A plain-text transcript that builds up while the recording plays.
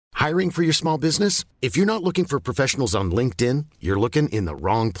Hiring for your small business? If you're not looking for professionals on LinkedIn, you're looking in the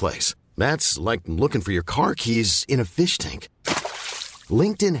wrong place. That's like looking for your car keys in a fish tank.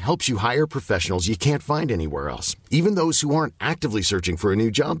 LinkedIn helps you hire professionals you can't find anywhere else, even those who aren't actively searching for a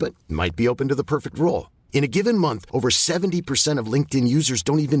new job but might be open to the perfect role. In a given month, over 70% of LinkedIn users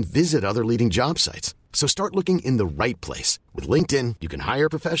don't even visit other leading job sites. So start looking in the right place. With LinkedIn, you can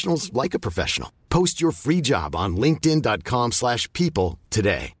hire professionals like a professional. Post your free job on linkedin.com/people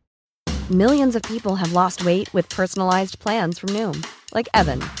today. Millions of people have lost weight with personalized plans from Noom. Like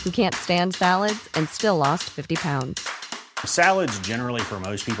Evan, who can't stand salads and still lost 50 pounds. Salads generally for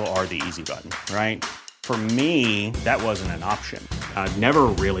most people are the easy button, right? For me, that wasn't an option. I never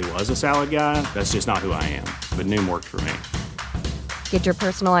really was a salad guy. That's just not who I am. But Noom worked for me. Get your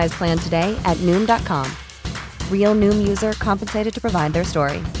personalized plan today at Noom.com. Real Noom user compensated to provide their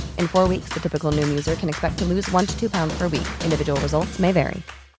story. In 4 weeks, the typical Noom user can expect to lose 1 to 2 pounds per week. Individual results may vary.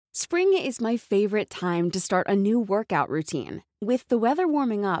 Spring is my favorite time to start a new workout routine. With the weather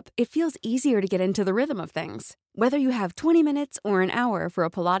warming up, it feels easier to get into the rhythm of things. Whether you have 20 minutes or an hour for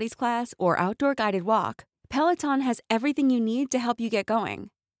a Pilates class or outdoor guided walk, Peloton has everything you need to help you get going.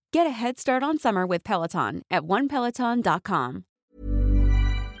 Get a head start on summer with Peloton at onepeloton.com.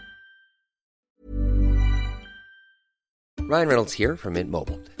 Ryan Reynolds here from Mint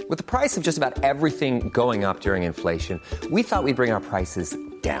Mobile. With the price of just about everything going up during inflation, we thought we'd bring our prices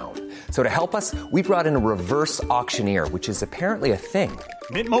down. So to help us, we brought in a reverse auctioneer, which is apparently a thing.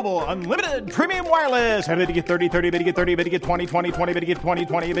 Mint Mobile Unlimited Premium Wireless. How to get 30, 30, bit to get 30, bit to get 20, 20, 20, bit to get 20,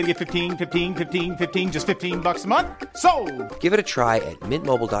 20, bit to get 15, 15, 15, 15, just $15 a month? Sold! Give it a try at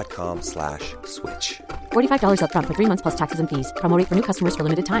mintmobile.com/switch. $45 up front for 3 months plus taxes and fees. Promo rate for new customers for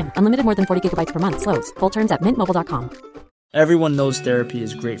limited time. Unlimited more than 40 gigabytes per month. Slows full terms at mintmobile.com. Everyone knows therapy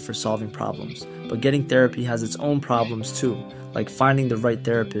is great for solving problems, but getting therapy has its own problems too, like finding the right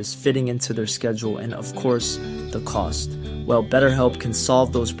therapist, fitting into their schedule, and of course, the cost. Well, BetterHelp can solve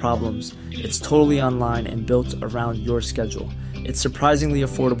those problems. It's totally online and built around your schedule. It's surprisingly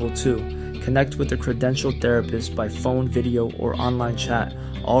affordable too. Connect with a credentialed therapist by phone, video, or online chat,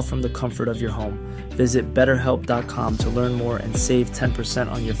 all from the comfort of your home. Visit BetterHelp.com to learn more and save 10%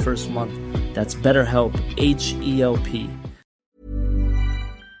 on your first month. That's BetterHelp, H-E-L-P.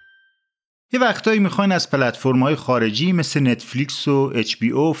 یه وقتایی میخواین از پلتفرم‌های خارجی مثل نتفلیکس و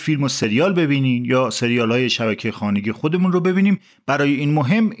HBO فیلم و سریال ببینین یا سریال‌های شبکه خانگی خودمون رو ببینیم. برای این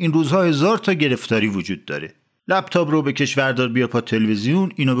مهم این روزها 1000 تا گرفتاری وجود داره. لپتاپ رو به کشوردار بیار پا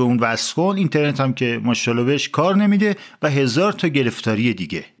تلویزیون، اینو به اون وصل کن، اینترنت هم که ماشاءالله بهش کار نمیده و 1000 تا گرفتاری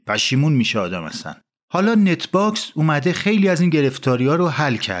دیگه. پشیمون میشه آدم اصلا. حالا نتباکس اومده خیلی از این گرفتاری‌ها رو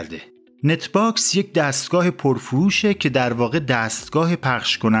حل کرده. نتباکس یک دستگاه پرفروشه که در واقع دستگاه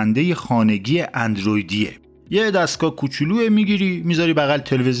پخش کننده خانگی اندرویدیه. یه دستگاه کوچولوه میگیری میذاری بغل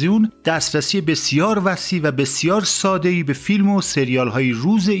تلویزیون، دسترسی بسیار وسیع و بسیار ساده‌ای به فیلم و سریال‌های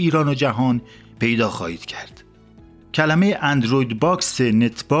روز ایران و جهان پیدا خواهید کرد. کلمه اندروید باکس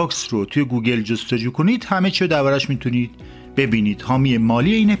نتباکس رو توی گوگل جستجو کنید، همه چی رو دربارش میتونید ببینید. حامی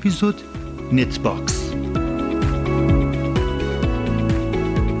مالی این اپیزود نتباکس.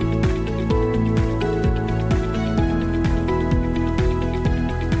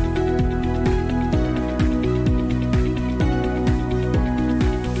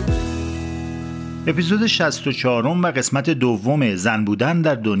 اپیزود 64 و قسمت دوم زن بودن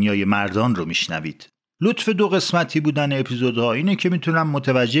در دنیای مردان رو میشنوید. لطف 2 قسمتی بودن اپیزودها اینه که میتونم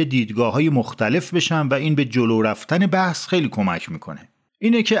متوجه دیدگاه‌های مختلف بشم و این به جلو رفتن بحث خیلی کمک میکنه.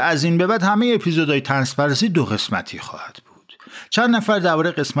 اینه که از این به بعد همه اپیزودهای طنزپرسی 2 قسمتی خواهد بود. چند نفر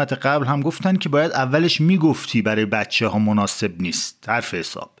درباره قسمت قبل هم گفتن که باید اولش میگفتی برای بچه‌ها مناسب نیست.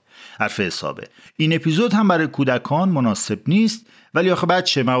 حرف حسابه. این اپیزود هم برای کودکان مناسب نیست، ولی آخه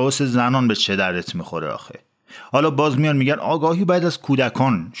بچه مباحث زنان به چه دردت میخوره آخه. حالا باز میان میگن آگاهی باید از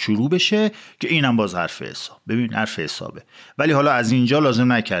کودکان شروع بشه که اینم باز حرف حساب. ببین حرف حسابه، ولی حالا از اینجا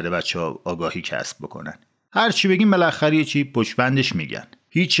لازم نکرده بچه‌ها آگاهی کسب بکنن. هر چی بگیم بالاخره یه چی پشتبندش میگن.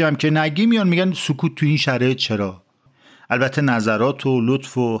 هیچی هم که نگی میان میگن سکوت تو این شرایط چرا؟ البته نظرات و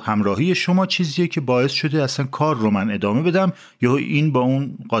لطف و همراهی شما چیزیه که باعث شده اصلا کار رو من ادامه بدم یا این با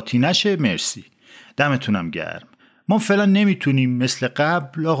اون قاطی نشه. مرسی، دمتونم گرم. ما فعلا نمیتونیم مثل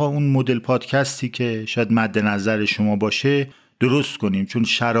قبل آقا اون مدل پادکستی که شاید مد نظر شما باشه درست کنیم، چون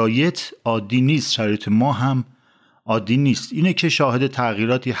شرایط عادی نیست، شرایط ما هم عادی نیست. اینه که شاهد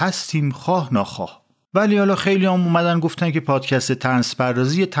تغییراتی هستیم خواه ناخواه. ولی حالا خیلی هم اومدن گفتن که پادکست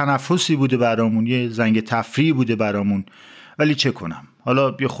طنزپردازی یه تنفسی بوده برامون، یه زنگ تفریحی بوده برامون، ولی چه کنم،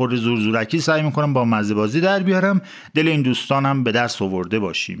 حالا یه خورده زورزورکی سعی میکنم با مزه بازی در بیارم، دل این دوستانم به دست آورده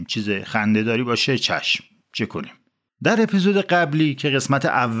باشیم، چیز خنده داری باشه چشم، چه کنیم. در اپیزود قبلی که قسمت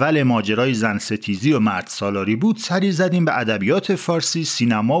اول ماجرای زن ستیزی و مرد سالاری بود، سری زدیم به ادبیات فارسی،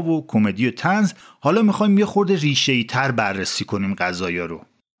 سینما و کمدی و طنز. حالا میخوایم یه خورده ریشه‌ای تر بررسی کنیم قضایا رو.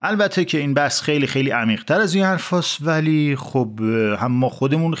 البته که این بحث خیلی خیلی عمیق‌تر از این حرفاست، ولی خب هم ما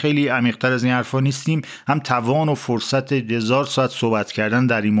خودمون خیلی عمیق‌تر از این حرفا نیستیم، هم توان و فرصت 1000 ساعت صحبت کردن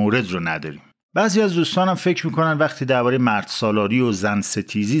در این مورد رو نداریم. بعضی از دوستانم فکر میکنن وقتی درباره مرد سالاری و زن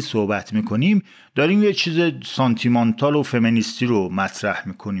ستیزی صحبت میکنیم داریم یه چیز سانتیمانتال و فمینیستی رو مطرح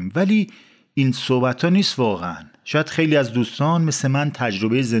میکنیم، ولی این صحبت ها نیست واقعا. شاید خیلی از دوستان مثل من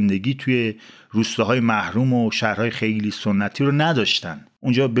تجربه زندگی توی روستاهای محروم و شهرهای خیلی سنتی رو نداشتن.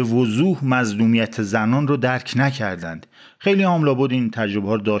 اونجا به وضوح مظلومیت زنان رو درک نکردند. خیلی هم لابد این تجربه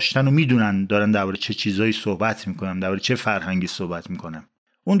ها رو داشتن و میدونن دارن درباره چه چیزایی صحبت میکنن، درباره چه فرهنگی صحبت میکنن.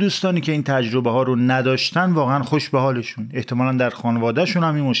 اون دوستانی که این تجربه ها رو نداشتن واقعا خوش به حالشون. احتمالاً در خانوادهشون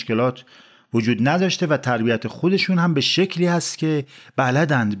هم این مشکلات وجود نداشته و تربیت خودشون هم به شکلی هست که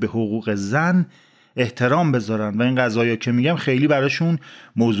بلدند به حقوق زن احترام بذارن و این قضایا که میگم خیلی براشون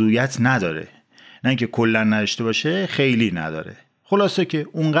موضوعیت نداره. نه اینکه کلا نداشته باشه، خیلی نداره. خلاصه که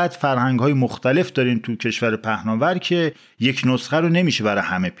اونقدر فرهنگ‌های مختلف دارین تو کشور پهناور که یک نسخه رو نمیشه برای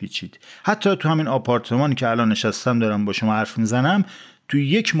همه پیچید. حتی تو همین آپارتمانی که الان نشستم دارم با شما حرف میزنم، تو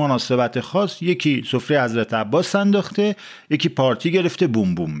یک مناسبت خاص یکی سفره حضرت عباس انداخته، یکی پارتی گرفته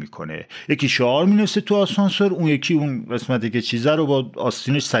بوم بوم میکنه، یکی شعار مینویسه تو آسانسور، اون یکی اون قسمتی که چیزا رو با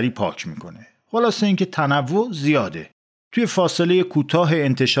آستینش سری پاک میکنه. خلاصه اینکه تنوع زیاده. توی فاصله کوتاه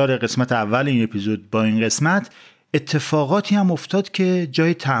انتشار قسمت اول این اپیزود با این قسمت اتفاقاتی هم افتاد که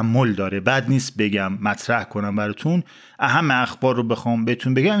جای تأمل داره. بد نیست بگم، مطرح کنم براتون. اهم اخبار رو بخوام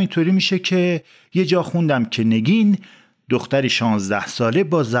بهتون بگم اینطوری میشه که یه جا خوندم که نگین، دختری 16 ساله،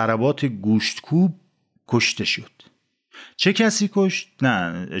 با ضربات گوشتکوب کشته شد. چه کسی کشت؟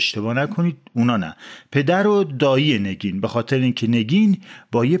 نه اشتباه نکنید، اونا نه، پدر و دایی نگین، به خاطر اینکه نگین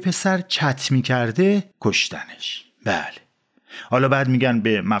با یه پسر چت می‌کرده کشتنش. بله. حالا بعد میگن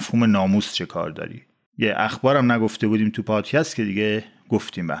به مفهوم ناموس چه کار داری؟ یه اخبارم نگفته بودیم تو پادکست که دیگه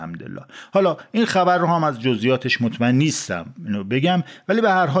گفتیم به حمدالله. حالا این خبر رو هم از جزئیاتش مطمئن نیستم اینو بگم، ولی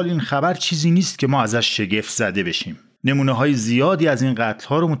به هر حال این خبر چیزی نیست که ما ازش شگفت زده بشیم. نمونه های زیادی از این قتل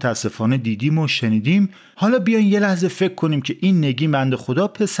ها رو متاسفانه دیدیم و شنیدیم. حالا بیاین یه لحظه فکر کنیم که این نگین بنده خدا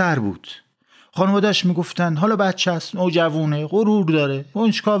پسر بود. خانواده‌اش میگفتن حالا بچه است، نوجوونه، غرور داره،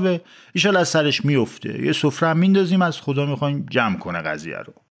 کنجکاوه، ایشالا از سرش میفته، یه سفره هم میندازیم، از خدا میخوایم جمع کنه قضیه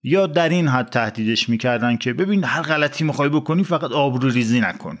رو. یا در این حد تهدیدش میکردن که ببین هر غلطی میخوای بکنی فقط آبرو ریزی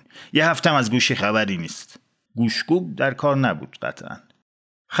نکن، یه هفته هم از گوشی خبری نیست. گوشگوب در کار نبود قطعاً.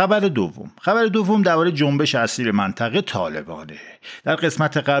 خبر دوم درباره جنبش اصیل منطقه طالبانه. در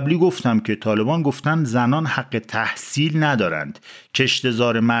قسمت قبلی گفتم که طالبان گفتن زنان حق تحصیل ندارند،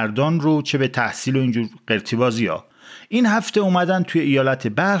 کشتزار مردان رو چه به تحصیل و اینجور قرتیبازی‌ها. این هفته اومدن توی ایالت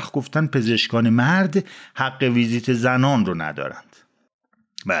بلخ گفتن پزشکان مرد حق ویزیت زنان رو ندارند.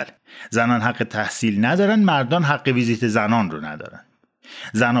 بله، زنان حق تحصیل ندارن، مردان حق ویزیت زنان رو ندارن.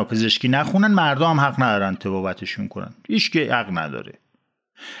 زنها پزشکی نخونن، مردا هم حق ندارن طبابتشون کنن. هیچ کی حق نداره.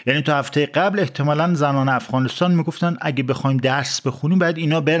 یعنی تو هفته قبل احتمالاً زنان افغانستان میگفتن اگه بخوایم درس بخونیم باید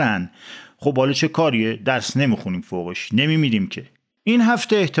اینا برن. خب حالا چه کاریه؟ درس نمیخونیم فوقش، نمیمیریم که. این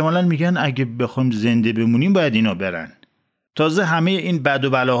هفته احتمالاً میگن اگه بخوایم زنده بمونیم باید اینا برن. تازه همه این بد و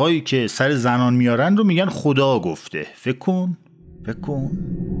بلاهایی که سر زنان میارن رو میگن خدا گفته. فکر کن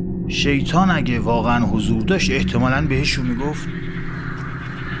شیطان اگه واقعا حضور داشت احتمالاً بهشون میگفت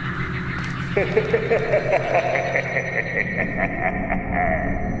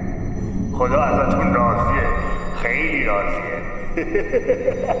خدا ازتون راضیه، خیلی راضیه.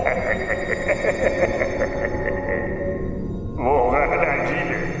 واقعا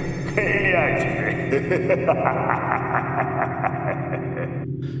عجیبه، خیلی عجیبه.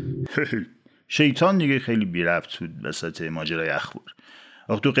 شیطان دیگه خیلی بی ربط بود وسط ماجرای اخبار.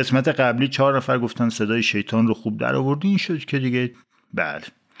 وقتی تو قسمت قبلی 4 نفر گفتن صدای شیطان رو خوب در آوردی، این شد که دیگه بله،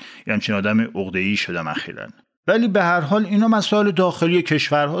 یه همچین آدم عقده‌ای شدم اخیراً. ولی به هر حال اینا مسائل داخلی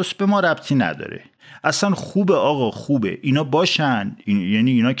کشورهاست، به ما ربطی نداره. اصلا خوبه آقا، خوبه اینا باشن،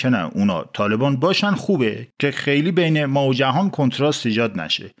 یعنی اینا که نه، اونا طالبان باشن خوبه که خیلی بین ما و جهان کنتراست ایجاد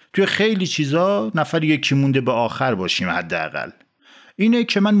نشه. توی خیلی چیزا نفر یکی مونده به آخر باشیم حداقل. اینه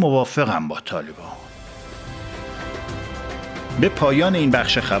که من موافقم با طالبان. به پایان این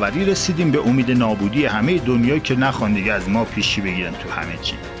بخش خبری رسیدیم، به امید نابودی همه دنیا که نخوان دیگه از ما پیشی بگیرن تو همه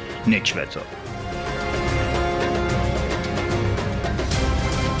چی. نکبتا.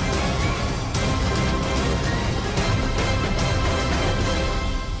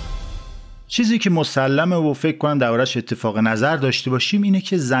 چیزی که مسلمه و فکر کنم دربارش اتفاق نظر داشته باشیم اینه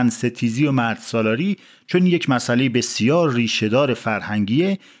که زن ستیزی و مرد سالاری چون یک مسئله بسیار ریشه‌دار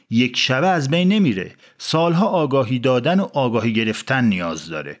فرهنگیه، یک شبه از بین نمیره. سالها آگاهی دادن و آگاهی گرفتن نیاز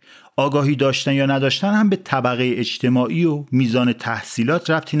داره. آگاهی داشتن یا نداشتن هم به طبقه اجتماعی و میزان تحصیلات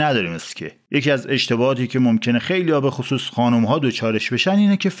ربطی نداره. مثل که یکی از اشتباهاتی که ممکنه خیلی به خصوص خانم‌ها دوچارش بشن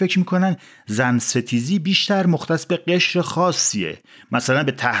اینه که فکر میکنن زن ستیزی بیشتر مختص به قشر خاصیه، مثلا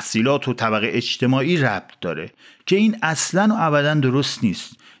به تحصیلات و طبقه اجتماعی ربط داره، که این اصلاً و ابداً درست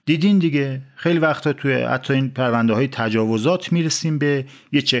نیست. دیدین دیگه خیلی وقتا توی حتی این پرونده‌های تجاوزات میرسیم به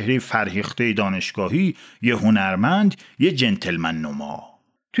یه چهره فرهیخته دانشگاهی، یه هنرمند، یه جنتلمن نما.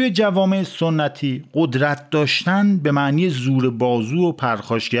 توی جوامع سنتی قدرت داشتن به معنی زور بازو و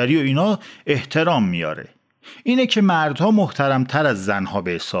پرخاشگری و اینا احترام میاره. اینه که مردها محترمتر از زنها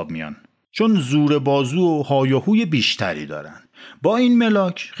به حساب میان، چون زور بازو و هایاهوی بیشتری دارن. با این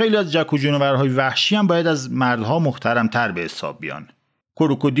ملاک خیلی از جک و جونورهای وحشی هم باید از مردها محترمتر به حساب بیان.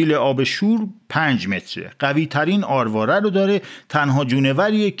 کروکودیل آب شور 5 متره، قوی ترین آرواره رو داره، تنها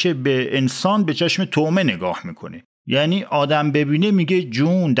جونوریه که به انسان به چشم طعمه نگاه میکنه. یعنی آدم ببینه میگه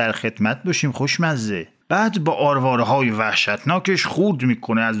جون در خدمت باشیم، خوشمزه. بعد با آرواره های وحشتناکش خورد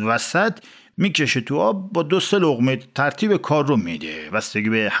میکنه، از وسط میکشه تو آب، با 2-3 لقمه ترتیب کار رو میده، بستگی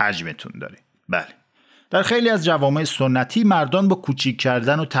به حجمتون داره. بله، در خیلی از جوامع سنتی مردان با کوچیک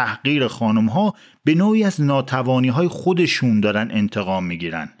کردن و تحقیر خانم‌ها به نوعی از ناتوانی‌های خودشون دارن انتقام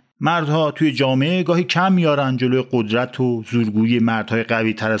میگیرن. مردها توی جامعه گاهی کم میارن جلوی قدرت و زورگویی مردهای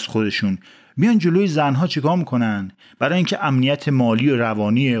قوی تر از خودشون. میان جلوی زنها چیکار میکنن؟ برای اینکه امنیت مالی و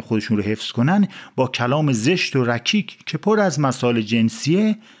روانی خودشون رو حفظ کنن، با کلام زشت و رکیک که پر از مسائل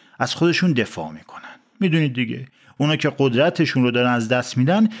جنسیه از خودشون دفاع میکنن. میدونید دیگه، اونا که قدرتشون رو دارن از دست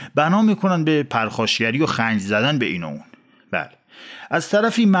میدن، بنا میکنن به پرخاشگری و خنج زدن به این و اون. بله، از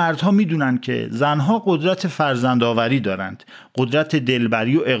طرفی مردها میدونن که زنها قدرت فرزندآوری دارند، قدرت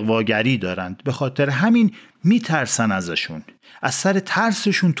دلبری و اغواگری دارند، به خاطر همین میترسن ازشون. از سر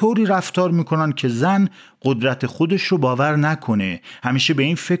ترسشون طوری رفتار میکنن که زن قدرت خودش رو باور نکنه، همیشه به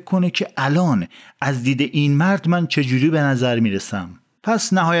این فکر کنه که الان از دید این مرد من چجوری به نظر میرسم.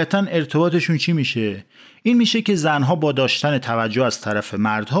 پس نهایتاً ارتباطشون چی میشه؟ این میشه که زنها با داشتن توجه از طرف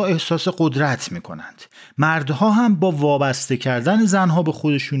مردها احساس قدرت میکنند. مردها هم با وابسته کردن زنها به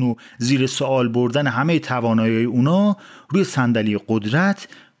خودشون و زیر سوال بردن همه توانایی اونا روی صندلی قدرت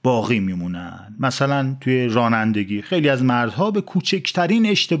باقی میمونن. مثلا توی رانندگی خیلی از مردها به کوچکترین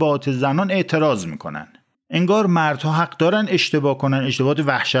اشتباهات زنان اعتراض میکنن. انگار مردها حق دارن اشتباه کنن، اشتباهات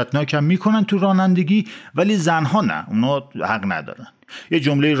وحشتناک هم میکنن تو رانندگی، ولی زنها نه، اونا حق ندارن. یه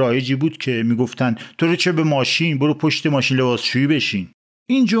جمله رایجی بود که میگفتن تو رو چه به ماشین، برو پشت ماشین لباسشویی بشین.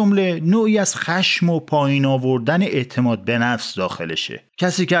 این جمله نوعی از خشم و پایین آوردن اعتماد به نفس داخلشه.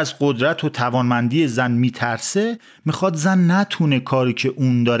 کسی که از قدرت و توانمندی زن میترسه میخواد زن نتونه کاری که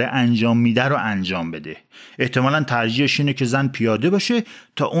اون داره انجام میده رو انجام بده. احتمالاً ترجیحش اینه که زن پیاده باشه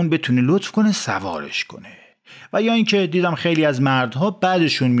تا اون بتونه لطف کنه سوارش کنه. و یا اینکه دیدم خیلی از مردها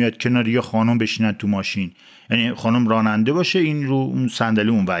بعدشون میاد کنار یه خانم بشینن تو ماشین، یعنی خانم راننده باشه، این رو اون صندلی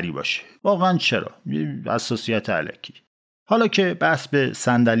اونوری باشه. واقعا چرا؟ حساسیت الکی. حالا که بحث به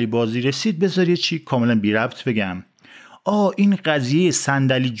صندلی بازی رسید، بذار یه چی کاملا بی ربط بگم. این قضیه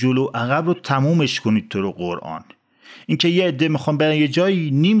صندلی جلو عقب رو تمومش کنید تو رو قرآن. اینکه یه عده میخوان برن یه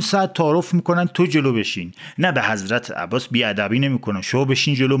جایی نیم ساعت تعارف میکنن تو جلو بشین، نه به حضرت عباس بیادبی نمیکنن شما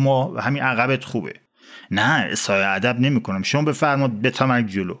بشین جلو، ما همین عقبت خوبه. نه، اسای ادب نمیکنم، شما بفرما بتمرگ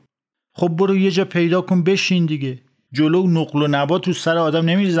جلو. خب برو یه جا پیدا کن بشین دیگه. جلو نقل و نبات رو سر آدم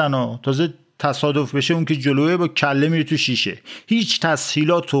نمیزنه، تازه تصادف بشه اون که جلوه با کله میره تو شیشه. هیچ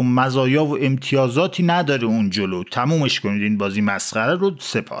تسهیلات و مزایا و امتیازاتی نداره اون جلو. تمومش کنید این بازی مسخره رو.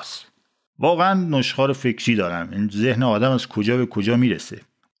 سپاس. واقعا نشخوار فکری دارم، این ذهن آدم از کجا به کجا میرسه.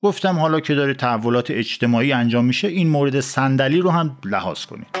 گفتم حالا که داره تحولات اجتماعی انجام میشه، این مورد صندلی رو هم لحاظ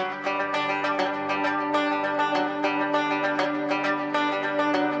کنید.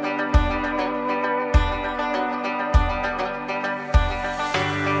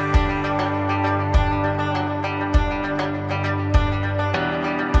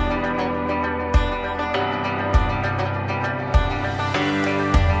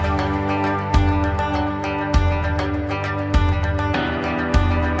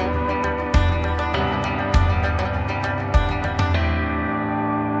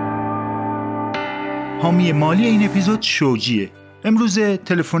 حامی مالی این اپیزود شوجیه. امروز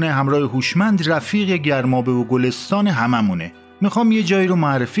تلفن همراه هوشمند رفیق گرمابه و گلستان هممونه. میخوام یه جایی رو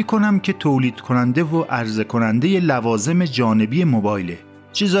معرفی کنم که تولید کننده و عرضه کننده لوازم جانبی موبایله.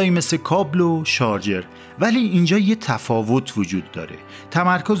 چیزایی مثل کابل و شارژر. ولی اینجا یه تفاوت وجود داره.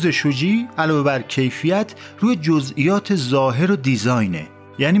 تمرکز شوجی علاوه بر کیفیت روی جزئیات ظاهر و دیزاینه.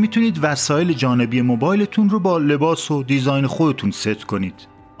 یعنی میتونید وسایل جانبی موبایلتون رو با لباس و دیزاین خودتون ست کنید.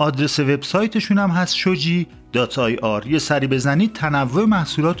 آدرس وبسایتشون هم هست shoji.ir. یه سری بزنید تنوع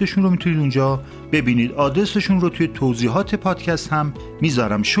محصولاتشون رو میتونید اونجا ببینید. آدرسشون رو توی توضیحات پادکست هم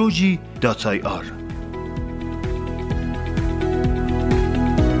میذارم، shoji.ir.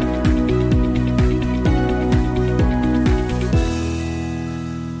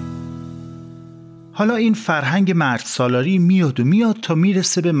 حالا این فرهنگ مرد سالاری میاد تا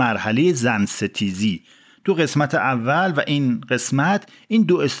میرسه به مرحله زن ستیزی. تو قسمت اول و این قسمت این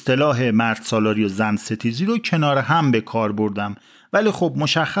دو اصطلاح مرد سالاری و زن ستیزی رو کنار هم به کار بردم، ولی خب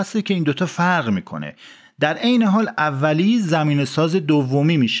مشخصه که این دوتا فرق میکنه. در عین حال اولی زمین ساز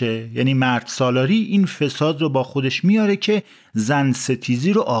دومی میشه، یعنی مرد سالاری این فساد رو با خودش میاره که زن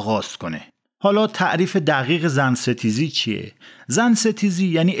ستیزی رو آغاز کنه. حالا تعریف دقیق زن ستیزی چیه؟ زن ستیزی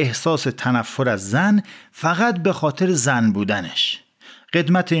یعنی احساس تنفر از زن فقط به خاطر زن بودنش.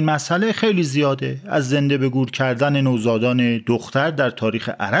 قدمت این مسئله خیلی زیاده، از زنده به گور کردن نوزادان دختر در تاریخ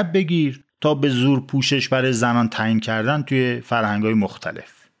عرب بگیر تا به زور پوشش برای زنان تعیین کردن توی فرهنگ‌های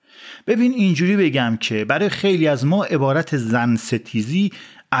مختلف. ببین اینجوری بگم که برای خیلی از ما عبارت زن ستیزی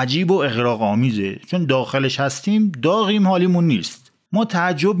عجیب و اغراق‌آمیزه، چون داخلش هستیم داغیم، حالیمون نیست. ما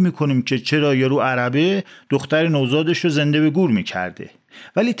تعجب میکنیم که چرا یارو عربه دختر نوزادش رو زنده به گور میکرده،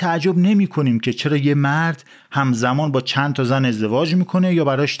 ولی تعجب نمی کنیم که چرا یه مرد همزمان با چند تا زن ازدواج میکنه یا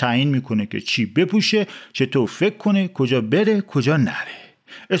براش تعیین میکنه که چی بپوشه، چطور فکر کنه، کجا بره، کجا نره.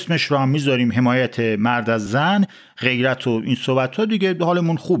 اسمش رو هم میذاریم حمایت مرد از زن، غیرت و این صحبت‌ها، دیگه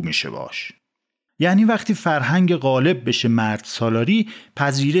حالمون خوب میشه باش. یعنی وقتی فرهنگ غالب بشه مرد سالاری،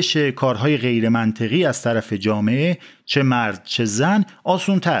 پذیرش کارهای غیر منطقی از طرف جامعه، چه مرد چه زن،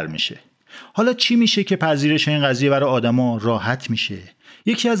 آسون تر میشه. حالا چی میشه که پذیرش این قضیه برای آدما راحت میشه؟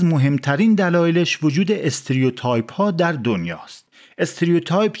 یکی از مهمترین دلایلش وجود استریوتایپ ها در دنیاست.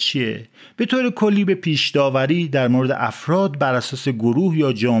 استریوتایپ چیه؟ به طور کلی به پیش داوری در مورد افراد بر اساس گروه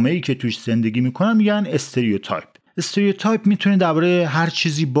یا جامعه‌ای که توش زندگی میکنن میگن استریوتایپ. استریوتایپ میتونه درباره هر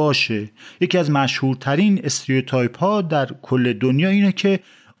چیزی باشه. یکی از مشهورترین استریوتایپ ها در کل دنیا اینه که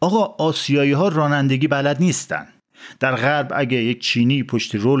آقا آسیایی ها رانندگی بلد نیستن. در غرب اگه یک چینی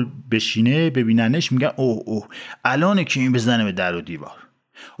پشت رول بشینه ببیننش میگن اوه الان که این بزنه به در و دیوار.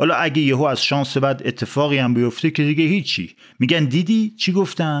 حالا اگه یهو از شانس بعد اتفاقی هم بیفته که دیگه هیچی، میگن دیدی چی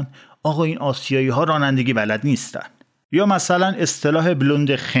گفتم؟ آقا این آسیایی ها رانندگی بلد نیستن. یا مثلا اصطلاح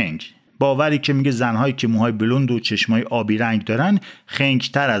بلوند خنگ، باوری که میگه زنهایی که موهای بلوند و چشمای آبی رنگ دارن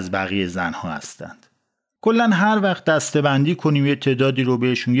خنگ‌تر از بقیه زنها هستند. کلا هر وقت دسته‌بندی کنیم یه تعدادی رو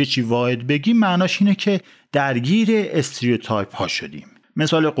بهشون یه چی واحد بگیم، معناش اینه که درگیر استریوتایپ ها شدیم.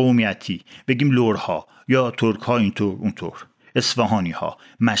 مثال قومیتی بگیم لورها یا ترک ها اینطور اونطور، اصفهانی ها،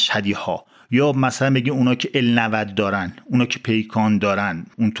 مشهدی ها، یا مثلا بگیم اونا که ال90 دارن، اونا که پیکان دارن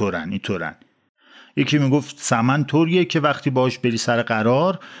اونطورن اینطورن. یکی میگفت سمن طوریه که وقتی باش بری سر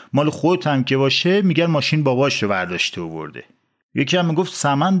قرار، مال خودت هم که باشه میگن ماشین باباش رو برداشته آورده. یکی هم میگفت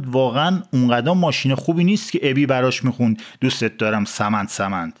سمند واقعا اونقدر ماشین خوبی نیست که ابی براش میخوند دوستت دارم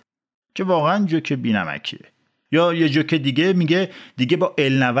سمند، که واقعا جوک بی‌نمکیه. یا یه جوک دیگه میگه دیگه با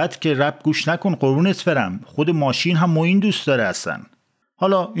ال90 که رپ گوش نکن قربونت برم، خود ماشین هم موین دوست داره اصلا.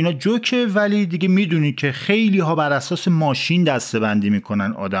 حالا اینا جوکه، ولی دیگه میدونی که خیلی ها بر اساس ماشین دسته‌بندی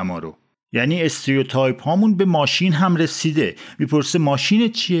میکنن آدما رو. یعنی استریوتایپ هامون به ماشین هم رسیده. میپرسه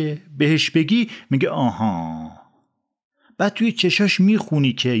ماشین چیه؟ بهش بگی میگه آها. بعد توی چشاش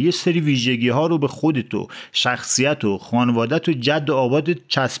میخونی که یه سری ویژگی ها رو به خودت و شخصیت و خانوادت و جد و آبادت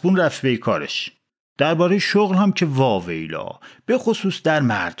چسبون رفت به کارش. درباره شغل هم که واویلا، به خصوص در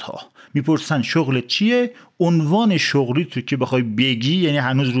مردها میپرسن شغلت چیه؟ عنوان شغلیت رو که بخوای بگی، یعنی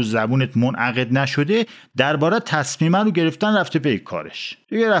هنوز رو زبونت منعقد نشده، درباره تصمیم رو گرفتن رفته به کارش،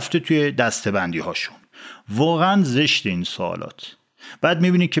 دیگه رفته توی دسته‌بندی هاشون. واقعا زشت این سوالات. بعد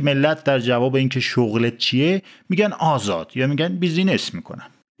میبینی که ملت در جواب اینکه شغلت چیه میگن آزاد یا میگن بیزینس میکنم.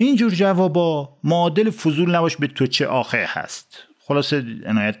 اینجور جوابا معادل فضول نباش به تو چه آخه هست. خلاصه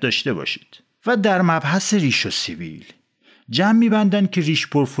عنایت داشته باشید. و در مبحث ریش و سیبیل جمع میبندن که ریش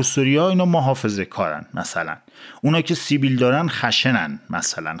پروفسوریا اینا محافظه کارن، مثلا اونا که سیبیل دارن خشنن،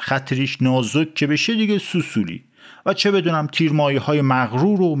 مثلا خط ریش نازک که بشه دیگه سوسولی، و چه بدونم تیرمایه های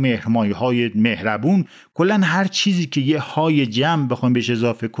مغرور و مهرمایه های مهربون. کلن هر چیزی که یه های جمع بخوایم بهش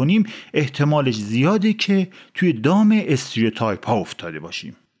اضافه کنیم احتمالش زیاده که توی دام استریوتایپ ها افتاده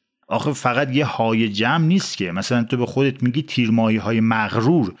باشیم. آخه فقط یه های جمع نیست که مثلا تو به خودت میگی تیرمایه های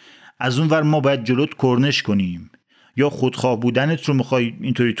مغرور، از اون ور ما باید جلوت کرنش کنیم، یا خودخواه بودنت رو میخوای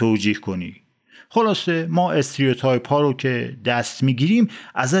اینطوری توجیه کنی. خلاصه ما استریوتایپ ها رو که دست میگیریم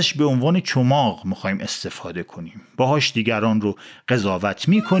ازش به عنوان چماق میخوایم استفاده کنیم. باهاش دیگران رو قضاوت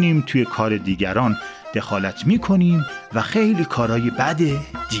میکنیم، توی کار دیگران دخالت میکنیم و خیلی کارهای بد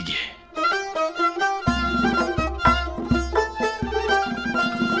دیگه.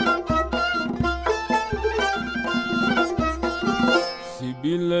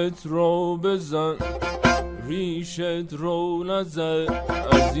 سیبیلت رو بزن، ریشت رو نزن،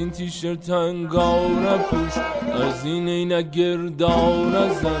 از این تیشرت تنگا نپوش، از این عینک گردا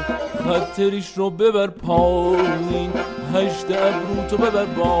نزن، خطریش رو ببر پایین، 8 ابرو تو ببر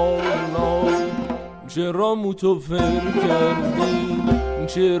بالا. چرا موتو فر کردی،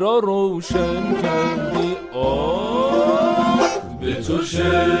 چرا روشن کردی؟ به تو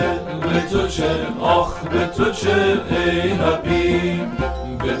چه، به تو چه، آخ به تو چه ای حبیب،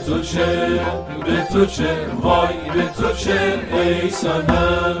 به تو چه، به تو چه، وای به تو چه ای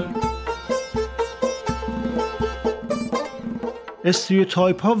صنم.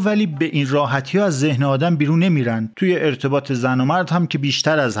 استریوتایپ ها ولی به این راحتی ها از ذهن آدم بیرون نمیرن. توی ارتباط زن و مرد هم که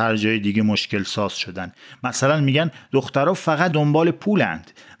بیشتر از هر جای دیگه مشکل ساز شدن. مثلا میگن دخترها فقط دنبال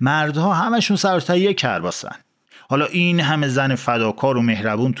پولند، مردها همشون سر یک کرباسن. حالا این همه زن فداکار و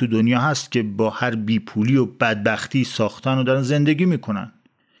مهربون تو دنیا هست که با هر بیپولی و بدبختی ساختن و دارن زندگی میکنن.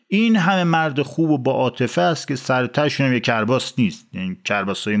 این همه مرد خوب و با عاطفه است که سر تهشون هم یک کرباس نیست، یعنی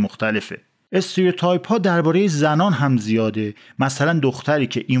کرباسای مختلفه. استریوتایپ ها درباره زنان هم زیاده. مثلا دختری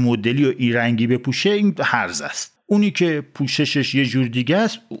که این مدلی و این رنگی بپوشه این هرز است، اونی که پوششش یه جور دیگه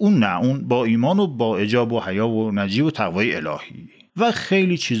است اون نه، اون با ایمان و با حجاب و حیا و نجیب و تقوای الهی و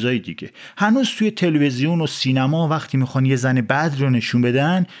خیلی چیزای دیگه. هنوز توی تلویزیون و سینما وقتی میخوان یه زن بد رو نشون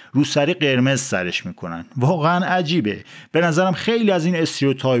بدن روسری قرمز سرش میکنن. واقعا عجیبه. به نظرم خیلی از این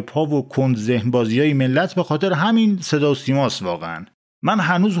استریوتایپ ها و کند ذهن بازیای ملت به خاطر همین صدا و سیماست. واقعا من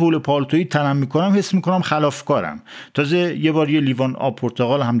هنوز حول پالتویی تنم میکنم حس میکنم خلافکارم. تازه یه بار یه لیوان آب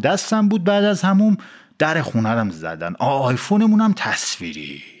پرتقال هم دستم بود، بعد از همون در خونه‌ام زدن. آیفونمون هم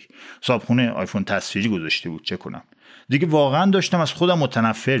تصویری، صاحبخونه آیفون تصویری گذاشته بود. چه کنم دیگه، واقعا داشتم از خودم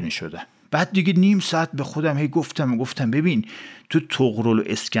متنفر میشدم. بعد دیگه نیم ساعت به خودم هی گفتم ببین تو طغرل و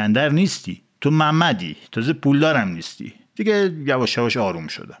اسکندر نیستی، تو محمدی، تازه پولدارم نیستی. دیگه یواش یواش آروم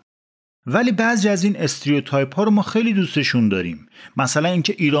شدم. ولی بعضی از این استریوتایپ ها رو ما خیلی دوستشون داریم. مثلا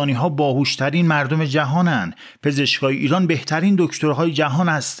اینکه ایرانی ها باهوشترین مردم جهانن، پزشکای ایران بهترین دکترهای جهان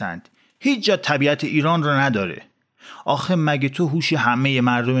هستند، هیچ جا طبیعت ایران رو نداره. آخه مگه تو هوش همه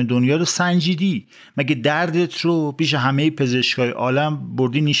مردم دنیا رو سنجیدی؟ مگه دردت رو پیش همه پزشکای عالم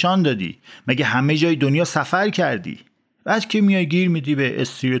بردی نشان دادی؟ مگه همه جای دنیا سفر کردی؟ بعد که میای گیر میدی به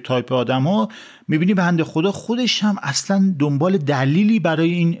استریوتایپ آدم ها، میبینی بنده خدا خودش هم اصلا دنبال دلیلی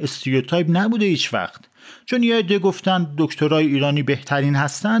برای این استریوتایپ نبوده هیچ وقت. چون یه عده گفتن دکترای ایرانی بهترین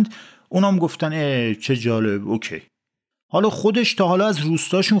هستند، اونام گفتن چه جالب، اوکی. حالا خودش تا حالا از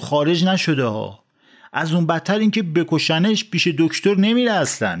روستاشون خارج نشده ها. از اون بدتر این که بکشنش پیش دکتر نمیره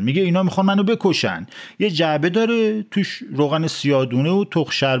اصلا، میگه اینا میخوان منو بکشن. یه جعبه داره توش روغن سیادونه و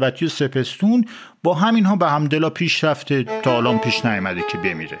تخم شربتی و سپستون، با همینها به همدلا پیش رفته تا الان پیش نیامده که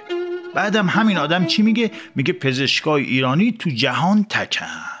بمیره. بعدم همین آدم چی میگه؟ میگه پزشکای ایرانی تو جهان تکن.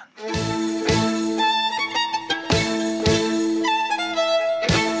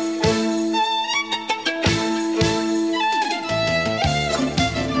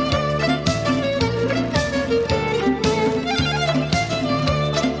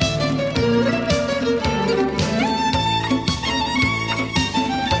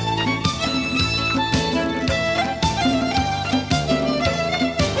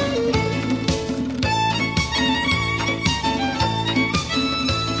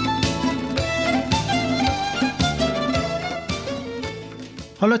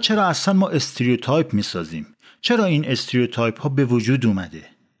 حالا چرا اصلا ما استریوتایپ میسازیم؟ چرا این استریوتایپ ها به وجود اومده؟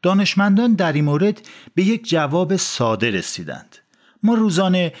 دانشمندان در این مورد به یک جواب ساده رسیدند. ما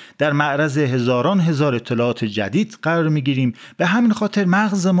روزانه در معرض هزاران هزار اطلاعات جدید قرار میگیریم، به همین خاطر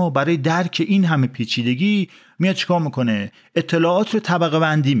مغز ما برای درک این همه پیچیدگی میاد چیکار میکنه؟ اطلاعات رو طبقه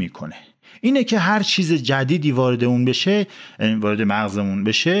بندی میکنه. اینه که هر چیز جدیدی وارد اون بشه، وارد مغزمون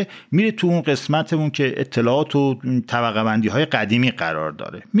بشه، میره تو اون قسمتمون که اطلاعات و طبقه بندی های قدیمی قرار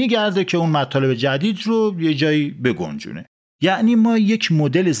داره، میگرده که اون مطالب جدید رو یه جایی بگنجونه. یعنی ما یک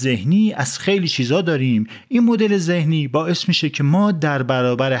مدل ذهنی از خیلی چیزا داریم. این مدل ذهنی باعث میشه که ما در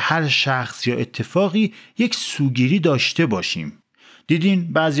برابر هر شخص یا اتفاقی یک سوگیری داشته باشیم.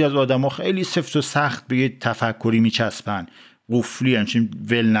 دیدین بعضی از آدما خیلی سفت و سخت به یه تفکری میچسبن، قفلی همچین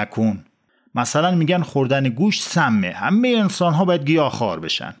ول نکن. مثلا میگن خوردن گوشت سمه، همه انسان ها باید گیاهخوار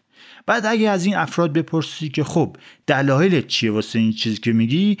بشن. بعد اگه از این افراد بپرسی که خب دلایلت چیه واسه این چیزی که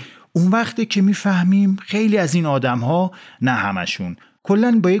میگی، اون وقتی که میفهمیم خیلی از این آدم‌ها، نه همشون،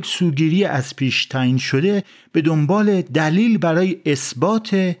 کلاً با یک سوگیری از پیش تعیین شده به دنبال دلیل برای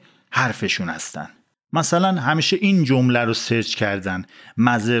اثبات حرفشون هستن. مثلا همیشه این جمله رو سرچ کردن: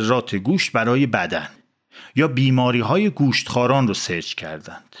 مضرات گوشت برای بدن، یا بیماری‌های گوشتخواران رو سرچ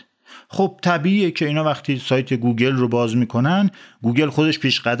کردند. خب طبیعیه که اینا وقتی سایت گوگل رو باز میکنن، گوگل خودش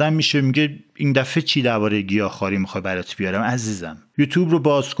پیش قدم میشه، میگه این دفعه چی درباره گیاهخواری میخوای برات بیارم عزیزم. یوتیوب رو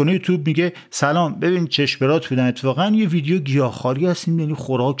باز کنه، یوتیوب میگه سلام ببین چشمرات بودن، اتفاقا یه ویدیو گیاهخواری هستیم، یعنی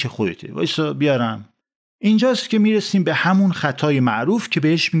خوراک خودته، وایسا بیارم. اینجاست که میرسیم به همون خطای معروف که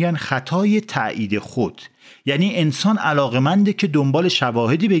بهش میگن خطای تایید خود. یعنی انسان علاقمنده که دنبال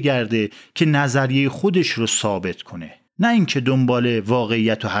شواهدی بگرده که نظریه خودش رو ثابت کنه، نه اینکه دنبال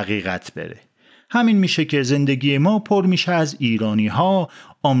واقعیت و حقیقت بره. همین میشه که زندگی ما پر میشه از ایرانی‌ها،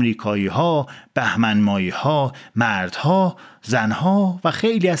 آمریکایی‌ها، بهمنمایی‌ها، مردها، زنها و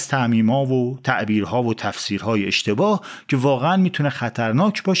خیلی از تعمیم‌ها و تعبیرها و تفسیرهای اشتباه که واقعاً میتونه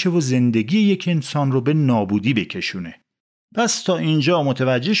خطرناک باشه و زندگی یک انسان رو به نابودی بکشونه. پس تا اینجا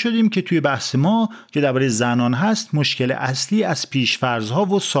متوجه شدیم که توی بحث ما که درباره زنان هست، مشکل اصلی از پیش‌فرض‌ها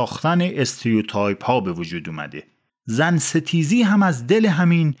و ساختن استریوتایپ‌ها به وجود اومده. زن ستیزی هم از دل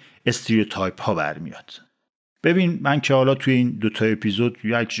همین استریوتایپ‌ها برمیاد. ببین من که حالا توی این دوتا اپیزود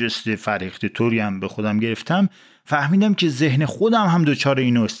یک جست فرهیخته طوری هم به خودم گرفتم، فهمیدم که ذهن خودم هم دچار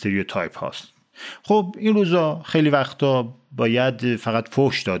این استریوتایپ هاست. خب این روزا خیلی وقتا باید فقط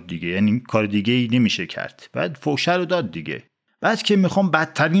فحش داد دیگه، یعنی کار دیگه ای نمیشه کرد، باید فحش رو داد دیگه. بعد که میخوام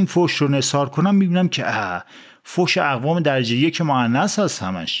بدترین فحش رو نثار کنم، میبینم که فحش اقوام درجه یک مؤنث هست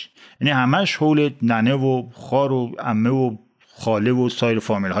همش، یعنی همش حول ننه و خار و عمه و خاله و سایر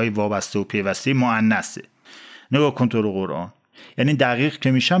فامیل های وابسته و پیوسته مؤنثه. نگاه کن تو رو قرآن. یعنی دقیق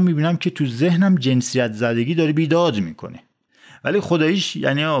که میشم میبینم که تو ذهنم جنسیت زدگی داره بیداد میکنه. ولی خداییش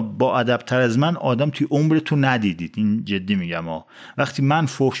یعنی با ادب‌تر از من آدم توی عمرتون ندیدید، این جدی میگم وقتی من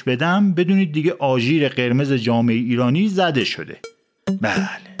فحش بدم بدونید دیگه آژیر قرمز جامعه ایرانی زده شده. بله.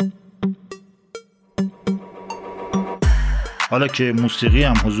 حالا که موسیقی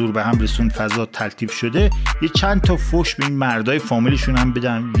هم حضور به هم رسون، فضا تلطیف شده، یه چند تا فحش به این مردای فامیلشون هم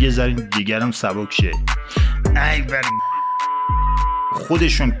بدم، یه ذره دیگرم سبک شه. ای بریم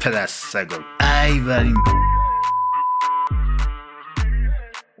خودشون پدستگا، ای بریم.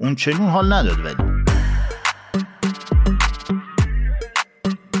 اون چنون حال نداد. ولی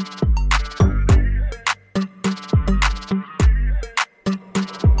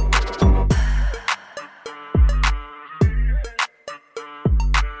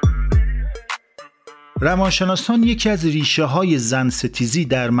روانشناسان یکی از ریشه های زن ستیزی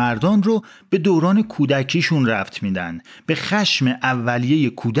در مردان رو به دوران کودکیشون ربط میدن، به خشم اولیه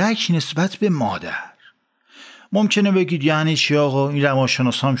کودک نسبت به مادر. ممکنه بگید یعنی چی آقا؟ این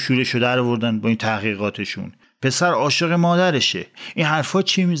روانشناسان شورشو در آوردن با این تحقیقاتشون، پسر عاشق مادرشه، این حرفا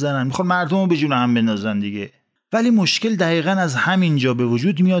چی میزنن؟ میخوان مردمو به جون هم بندازن دیگه. ولی مشکل دقیقاً از همینجا به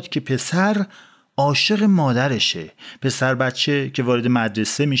وجود میاد که پسر عاشق مادرشه. پسر بچه که وارد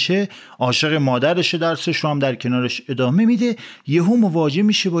مدرسه میشه عاشق مادرشه، درسش رو هم در کنارش ادامه میده، یهو مواجه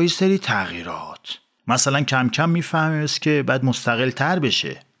میشه با یه سری تغییرات. مثلا کم کم میفهمه که باید مستقل تر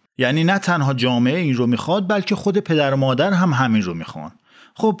بشه. یعنی نه تنها جامعه این رو میخواد، بلکه خود پدر و مادر هم همین رو میخوان.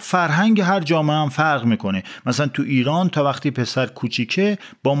 خب فرهنگ هر جامعه هم فرق میکنه. مثلا تو ایران تا وقتی پسر کوچیکه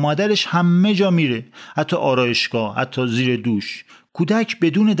با مادرش همه جا میره، حتی آرایشگاه، حتی زیر دوش. کودک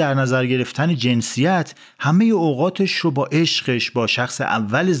بدون در نظر گرفتن جنسیت همه اوقاتش رو با عشقش، با شخص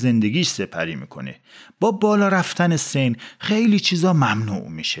اول زندگیش سپری میکنه. با بالا رفتن سن خیلی چیزا ممنوع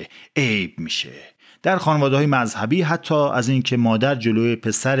میشه، عیب میشه. در خانواده‌های مذهبی حتی از اینکه مادر جلوی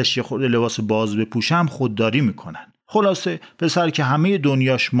پسرش یه خورده لباس باز بپوشه هم خودداری میکنن. خلاصه پسر که همه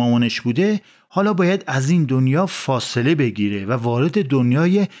دنیاش مامانش بوده، حالا باید از این دنیا فاصله بگیره و وارد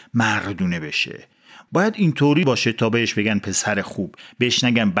دنیای مردونه بشه. باید اینطوری باشه تا بهش بگن پسر خوب، بهش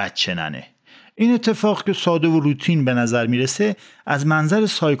نگن بچه ننه. این اتفاق که ساده و روتین به نظر میرسه، از منظر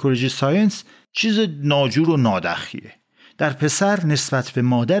سایکولوژی ساینس چیز ناجور و نادخیه. در پسر نسبت به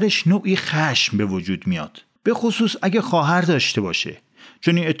مادرش نوعی خشم به وجود میاد، به خصوص اگه خواهر داشته باشه،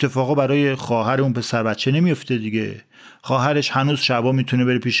 چون این اتفاقا برای خواهر اون پسر بچه نمیفته دیگه. خواهرش هنوز شبا میتونه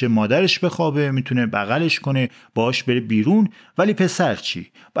بره پیش مادرش بخوابه، میتونه بغلش کنه، باهاش بره بیرون. ولی پسر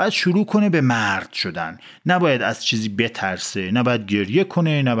چی؟ باید شروع کنه به مرد شدن. نباید از چیزی بترسه، نباید گریه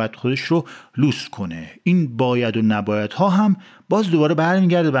کنه، نباید خودش رو لوس کنه. این باید و نباید ها هم باز دوباره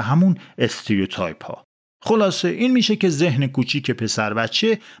برمیگرده به همون استریوتایپ ها. خلاصه این میشه که ذهن کوچیک پسر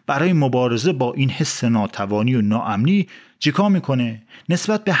بچه برای مبارزه با این حس ناتوانی و ناامنی چیکار میکنه؟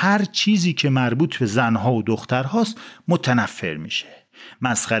 نسبت به هر چیزی که مربوط به زنها و دخترهاست متنفر میشه.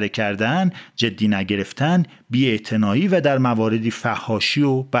 مسخره کردن، جدی نگرفتن، بی‌اعتنایی و در مواردی فحاشی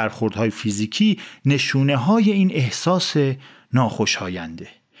و برخوردهای فیزیکی نشونه‌های این احساس ناخوشاینده.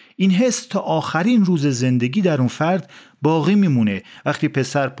 این حس تا آخرین روز زندگی در اون فرد باقی میمونه. وقتی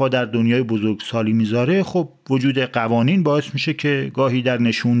پسر پا در دنیای بزرگسالی میذاره، خب وجود قوانین باعث میشه که گاهی در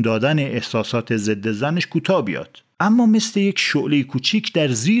نشون دادن احساسات ضد زنش کوتاه بیاد. اما مثل یک شعله کوچیک در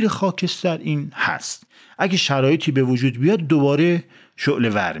زیر خاکستر این هست. اگه شرایطی به وجود بیاد دوباره شعله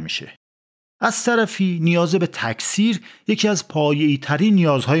ور میشه. از طرفی نیاز به تکثیر یکی از پایه‌ای ترین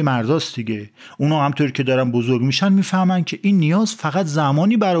نیازهای مرداست دیگه. اونا همطور که دارن بزرگ میشن میفهمن که این نیاز فقط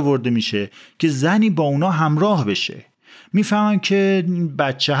زمانی برآورده میشه که زنی با اونا همراه بشه. میفهمن که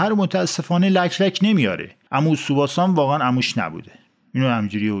بچه هر متاسفانه لک لک نمیاره. عمو سوباسان واقعا عموش نبوده. اینو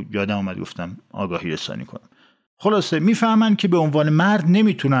همجوری یادم اومد گفتم آگاهی رسانی کنم. خلاصه میفهمن که به عنوان مرد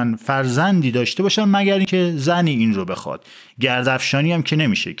نمیتونن فرزندی داشته باشن مگر اینکه زنی این رو بخواد. گردافشانی هم که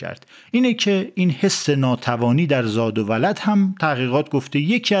نمیشه کرد. اینه که این حس ناتوانی در زاد و ولد هم تحقیقات گفته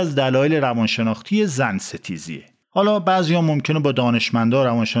یکی از دلایل روانشناختی زن ستیزیه. حالا بعضیا ممکنه با دانشمندا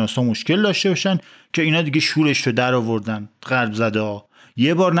روانشناسا مشکل داشته باشن که اینا دیگه شورش رو در آوردن، قلب زده.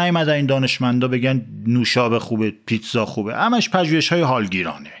 یه بار نیومدن این دانشمندا بگن نوشابه خوبه، پیتزا خوبه. همش پژوهش‌های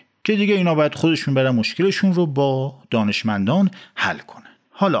حالگیرانه. که دیگه اینا باید خودشون برن مشکلشون رو با دانشمندان حل کنن.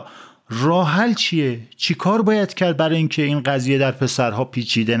 حالا راه حل چیه؟ چی کار باید کرد برای اینکه این قضیه در پسرها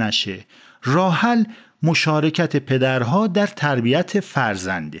پیچیده نشه؟ راه حل مشارکت پدرها در تربیت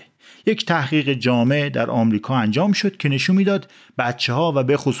فرزنده. یک تحقیق جامع در آمریکا انجام شد که نشون میداد بچه‌ها و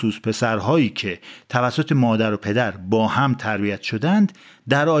به خصوص پسرهایی که توسط مادر و پدر با هم تربیت شدند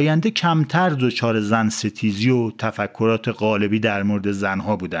در آینده کمتر دچار زن ستیزی و تفکرات غالبی در مورد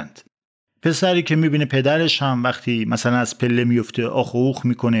زنها بودند. پسری که میبینه پدرش هم وقتی مثلا از پله میفته آخ و اوخ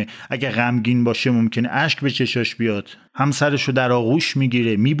میکنه، اگه غمگین باشه ممکنه اشک به چشاش بیاد، همسرشو در آغوش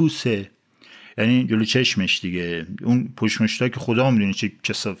میگیره، میبوسه، یعنی جلو چشمش دیگه، اون پشمشتا که خدا میدونه چه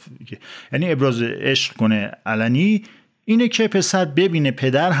کثافه، یعنی ابراز عشق کنه علنی. اینه که پسر ببینه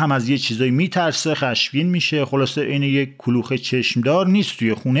پدر هم از یه چیزایی میترسه، خشمگین میشه. خلاصه این یک کلوخ چشمدار نیست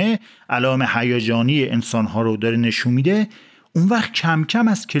توی خونه، علائم هیجانی انسان‌ها رو داره نشون میده. اون وقت کم کم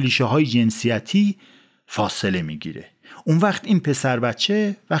از کلیشه های جنسیتی فاصله میگیره. اون وقت این پسر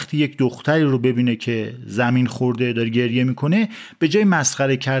بچه وقتی یک دختری رو ببینه که زمین خورده داره گریه میکنه، به جای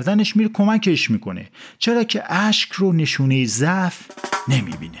مسخره کردنش میره کمکش میکنه، چرا که اشک رو نشونه ضعف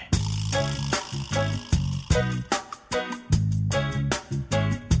نمیبینه.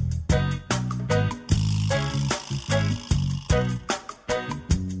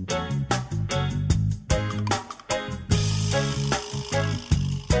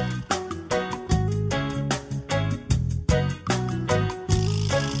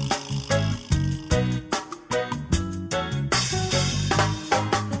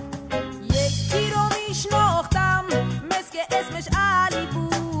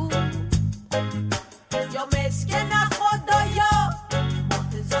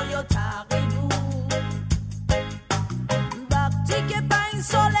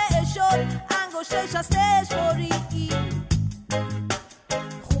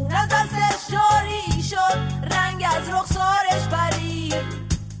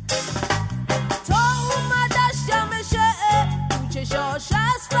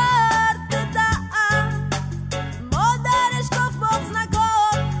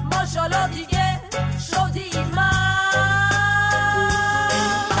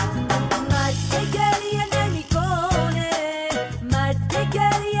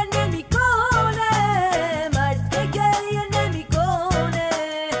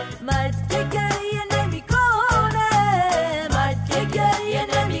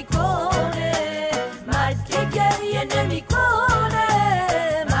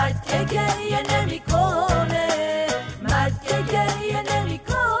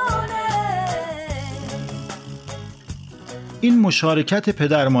 این مشارکت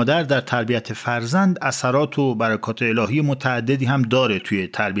پدر مادر در تربیت فرزند اثرات و برکات الهی متعددی هم داره توی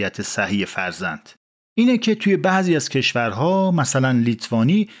تربیت صحیح فرزند. اینه که توی بعضی از کشورها مثلا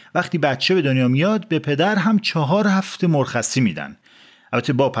لیتوانی وقتی بچه به دنیا میاد به پدر هم 4 هفته مرخصی میدن.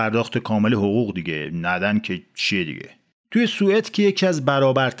 البته با پرداخت کامل حقوق دیگه، ندن که چیه دیگه. توی سوئد که یکی از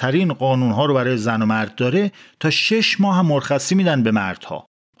برابرترین قانونها رو برای زن و مرد داره تا 6 ماه هم مرخصی میدن به مردها.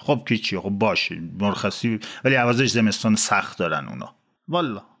 خب که چیه؟ خب باشه مرخصی، ولی عوضش زمستان سخت دارن اونا.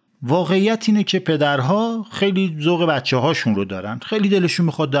 والا واقعیت اینه که پدرها خیلی ذوق بچه هاشون رو دارن، خیلی دلشون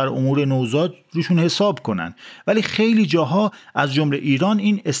میخواد در امور نوزاد روشون حساب کنن، ولی خیلی جاها از جمله ایران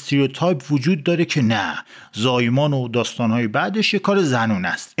این استریوتایپ وجود داره که نه، زایمان و داستانهای بعدش یه کار زنونه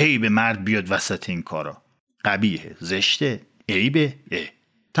است، ای به مرد بیاد وسط این کارا، قبیحه، زشته، عیبه؟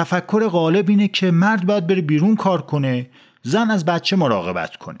 تفکر غالب اینه که مرد باید بره بیرون کار کنه، زن از بچه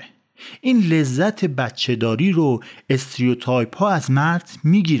مراقبت کنه. این لذت بچه داری رو استریوتایپ ها از مرد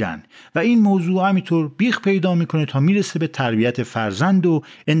میگیرن و این موضوع همینطور بیخ پیدا میکنه تا میرسه به تربیت فرزند و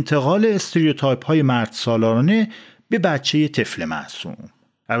انتقال استریوتایپ های مرد سالارانه به بچه طفل معصوم.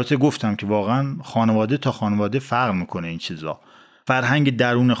 البته گفتم که واقعا خانواده تا خانواده فرق میکنه این چیزا. فرهنگ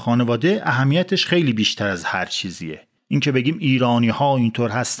درون خانواده اهمیتش خیلی بیشتر از هر چیزیه. این که بگیم ایرانی ها اینطور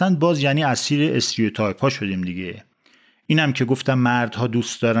هستند باز یعنی اسیر استریوتایپ ها شدیم دیگه. اینم که گفتم مردها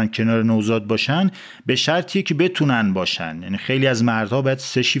دوست دارن کنار نوزاد باشن به شرطیه که بتونن باشن. یعنی خیلی از مردها باید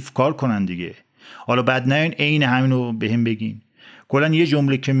 3 شیفت کار کنن دیگه. حالا بعد نیاین عین همینو بهم بگین. کلا یه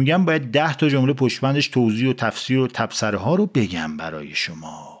جمله که میگم باید 10 تا جمله پشتبندش توضیح و تفسیر و تبصره ها رو بگم برای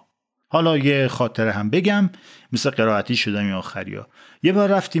شما. حالا یه خاطره هم بگم، مثل قرائتی شدم این آخریا. یه بار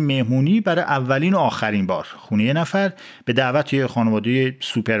رفتیم مهمونی برای اولین و آخرین بار خونه یه نفر به دعوت یه خانواده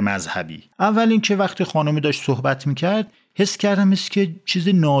سوپر مذهبی. اولین که وقتی خانمی داشت صحبت میکرد حس کردم مثل که چیز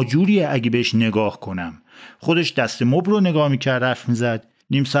ناجوریه اگه بهش نگاه کنم. خودش دست مبل رو نگاه میکرد، حرف میزد.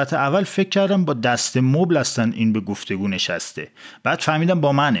 نیم ساعت اول فکر کردم با دست مبل هستن این به گفتگو نشسته. بعد فهمیدم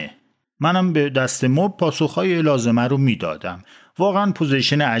با منه. منم به دست مبل پاسخهای لازمه رو میدادم. واقعا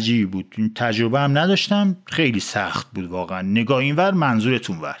پوزیشن عجیبی بود. تجربه هم نداشتم، خیلی سخت بود واقعا. نگاه اینور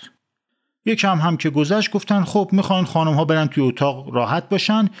منظورتون ور. یکم هم که گذشت گفتن خب میخواین خانم ها برن توی اتاق راحت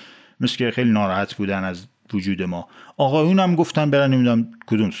باشن، مثل که خیلی ناراحت بودن از وجود ما. آقایون هم گفتن برن نمیدونم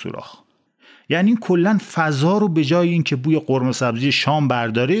کدوم سوراخ. یعنی کلا فضا رو به جای اینکه بوی قرمه سبزی شام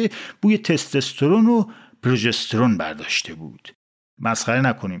برداره، بوی تستوسترون و پروژسترون برداشته بود. مسخره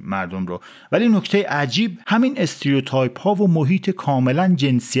نکنیم مردم رو. ولی نکته عجیب همین استریوتایپ ها و محیط کاملا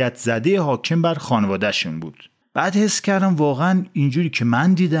جنسیت زده حاکم بر خانوادهشون بود. بعد حس کردم واقعا اینجوری که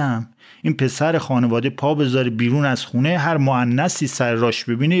من دیدم این پسر خانواده پا بذاره بیرون از خونه، هر مؤنثی سر راش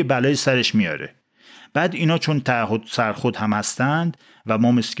ببینه یه بلای سرش میاره. بعد اینا چون تعهد سرخود هم هستند و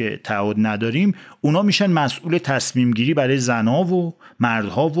ما مثل که تعهد نداریم، اونا میشن مسئول تصمیم گیری برای زنها و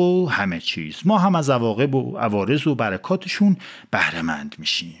مردها و همه چیز. ما هم از عواقب و عوارض و برکاتشون بهره مند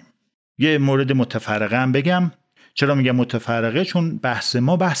میشیم. یه مورد متفرقه هم بگم. چرا میگم متفرقه؟ چون بحث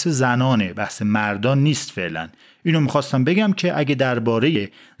ما بحث زنانه، بحث مردان نیست فعلا. اینو میخواستم بگم که اگه درباره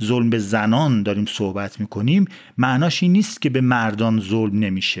ظلم به زنان داریم صحبت میکنیم، معناش این نیست که به مردان ظلم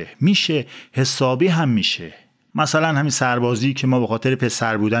نمیشه. میشه، حسابی هم میشه. مثلا همین سربازی که ما به خاطر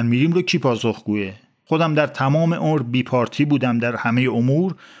پسر بودن میریم رو کی پاسخگوه؟ خودم در تمام عمر بی پارتی بودم در همه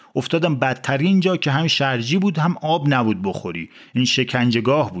امور، افتادم بدترین جا که هم شرجی بود هم آب نبود بخوری. این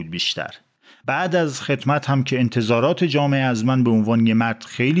شکنجهگاه بود بیشتر. بعد از خدمت هم که انتظارات جامعه از من به عنوان یه مرد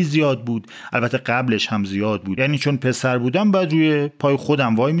خیلی زیاد بود، البته قبلش هم زیاد بود. یعنی چون پسر بودم بعد روی پای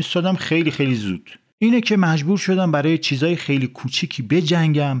خودم وای میستادم خیلی خیلی زود. اینه که مجبور شدم برای چیزای خیلی کوچیکی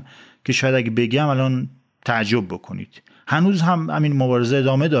بجنگم که شاید اگه بگم الان تعجب بکنید. هنوز هم همین مبارزه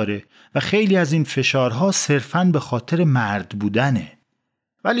ادامه داره و خیلی از این فشارها صرفاً به خاطر مرد بودنه.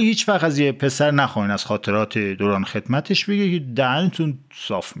 ولی هیچ وقت از یه پسر نخواین از خاطرات دوران خدمتش بگه که دهنتون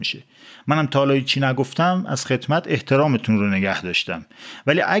صاف میشه. منم تا حالا چی نگفتم، از خدمت احترامتون رو نگه داشتم.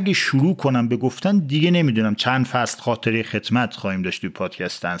 ولی اگه شروع کنم به گفتن دیگه نمیدونم چند فصل خاطره خدمت خواهیم داشت توی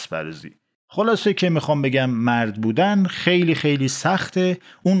پادکست دنس برزی. خلاصه که میخوام بگم مرد بودن خیلی خیلی سخته.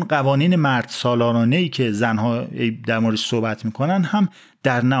 اون قوانین مرد سالارانه‌ای که زنها در موردش صحبت میکنن هم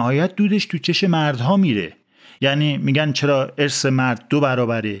در نهایت دودش تو چش مردها میره. یعنی میگن چرا ارث مرد 2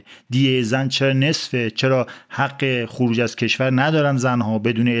 برابره، دیه زن چرا نصفه، چرا حق خروج از کشور ندارن زنها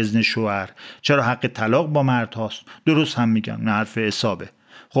بدون اذن شوهر، چرا حق طلاق با مرد هاست. درست هم میگن، نه حرف حسابه.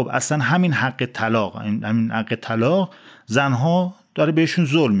 خب اصلا همین حق طلاق زنها داره بهشون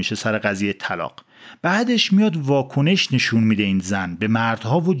ظلم میشه سر قضیه طلاق. بعدش میاد واکنش نشون میده این زن به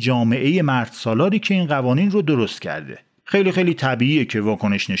مردها و جامعه مرد سالاری که این قوانین رو درست کرده. خیلی خیلی طبیعیه که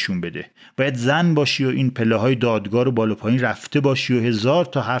واکنش نشون بده. باید زن باشی و این پله‌های دادگاه رو بالا پایین رفته باشی و 1000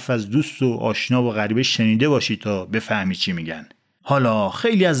 تا حرف از دوست و آشنا و غریبه شنیده باشی تا بفهمی چی میگن. حالا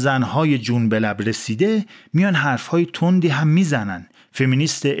خیلی از زنهای جون به لب رسیده میان حرفهای تندی هم میزنن،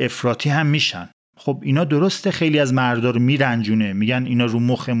 فمینیست افراطی هم میشن. خب اینا درسته خیلی از مردا رو میرنجونه، میگن اینا رو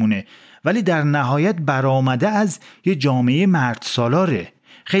مخمونه، ولی در نهایت برآمده از یه جامعه مرد سالاره.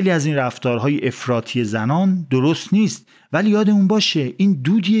 خیلی از این رفتارهای افراطی زنان درست نیست، ولی یادمون باشه این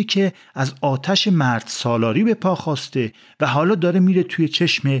دودیه که از آتش مرد سالاری به پا خواسته و حالا داره میره توی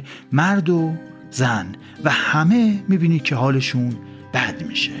چشم مرد و زن و همه میبینی که حالشون بد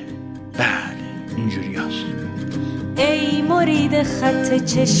میشه. بله اینجوری هست. ای مرید خط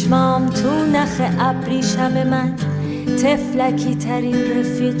چشمام تو نخ ابریشم من، تفلکی ترین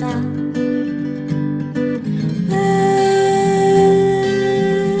رفیقم.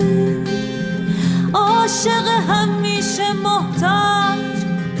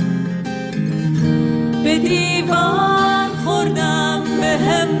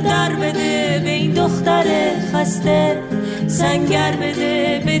 دختر خسته، سنگر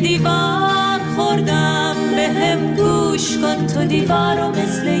بده به دیوار خوردم، به هم گوش کن تو دیوارو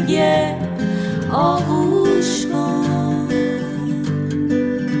مثل یه آغوش کن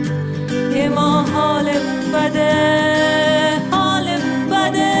که ما حالمون بده، حالمون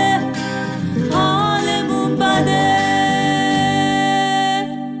بده، حالمون بده.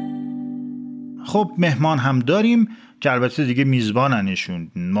 خب مهمان هم داریم که البته دیگه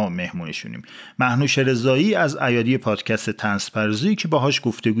میزباننشون، ما مهمونشونیم. مهنوش رضایی از ایادی پادکست طنزپردازی که باهاش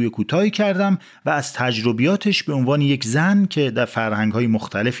گفتگوی کوتاهی کردم و از تجربیاتش به عنوان یک زن که در فرهنگ‌های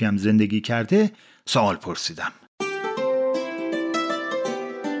مختلفی هم زندگی کرده سوال پرسیدم.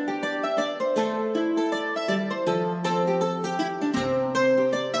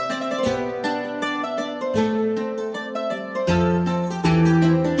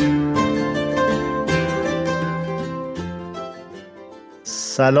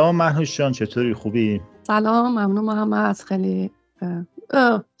 سلام مهنوش جان، چطوری؟ خوبی؟ سلام، ممنون محمد. خیلی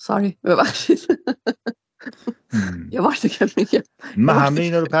ساری ببخشید. یه بار دیگه میگم. من همه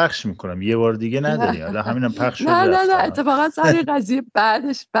اینا رو پخش میکنم، یه بار دیگه نداری. حالا همینم پخش شد. نه اتفاقا سر قضیه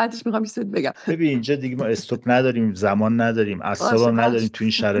بعدش میخوام چیزی بگم. ببین اینجا دیگه ما استاپ نداریم، زمان نداریم، اعصاب نداریم. تو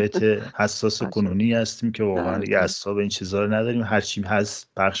این شرایط حساس کنونی هستیم که واقعا یه اعصاب این چیزا رو نداریم. هر چی هست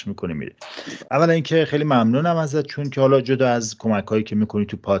پخش میکنیم میره. اولا اینکه خیلی ممنونم ازت، چون که حالا جدا از کمکایی که میکنی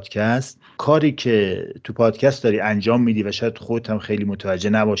تو پادکست، کاری که تو پادکست داری انجام میدی و شاید خودت هم خیلی متوجه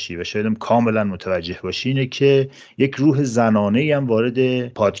نباشی و شاید هم کاملا متوجه باشی، اینه که یک روح زنانه‌ای هم وارد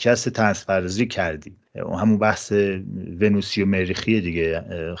پادکست طنزپردازی کردی. همون بحث ونوسی و مریخی دیگه.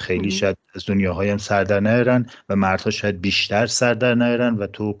 خیلی شاید از دنیاهای هم سر در نیارن و مردها شاید بیشتر سر در نیارن و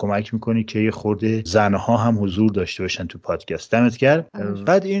تو کمک میکنی که یه خورده زنها هم حضور داشته باشن تو پادکست. دمت گرم.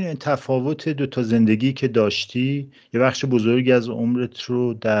 بعد این تفاوت دو تا زندگی که داشتی، یه بخش بزرگی از عمرت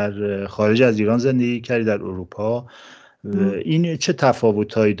رو در خارج از ایران زندگی کردی، در اروپا. این چه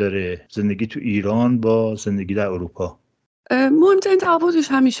تفاوتایی داره زندگی تو ایران با زندگی در اروپا؟ مهمترین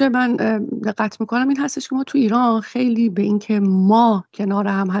تفاوتش همیشه من دقت میکنم این هستش که ما تو ایران خیلی به این که ما کنار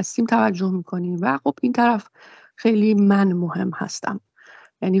هم هستیم توجه میکنیم و خب این طرف خیلی من مهم هستم.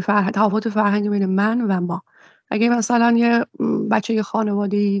 یعنی تفاوت فرهنگی بین من و ما. اگه مثلا یه بچه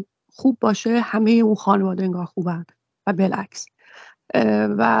خانواده خوب باشه، همه اون خانواده انگار خوبن و بالعکس.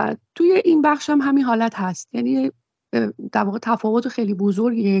 و توی این بخش هم همین حالت هست. یعنی در واقع تفاوت خیلی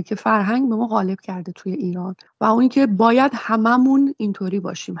بزرگیه که فرهنگ به ما غالب کرده توی ایران و اون که باید هممون اینطوری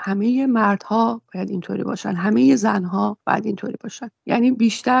باشیم. همه مردها باید اینطوری باشن، همه زنها باید اینطوری باشن. یعنی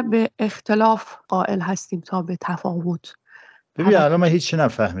بیشتر به اختلاف قائل هستیم تا به تفاوت. ببین الان من هیچ چی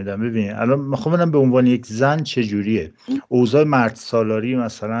نفهمیدم. ببین الان میخوام به عنوان یک زن چجوریه اوضاع مرد سالاری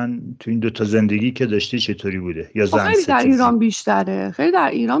مثلا تو این دوتا زندگی که داشتی چطوری بوده؟ یا زن خیلی در ایران بیشتره، خیلی در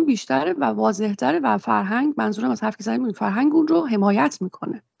ایران بیشتره و واضح‌تره و فرهنگ، منظورم از حرفی که زدیم، فرهنگ اون رو حمایت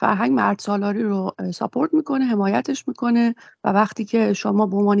میکنه. فرهنگ مرد سالاری رو ساپورت میکنه، حمایتش میکنه و وقتی که شما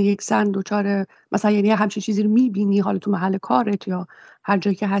به عنوان یک زن دوچار مثلا یعنی همچین چیزی رو میبینی، حالا تو محل کارت یا هر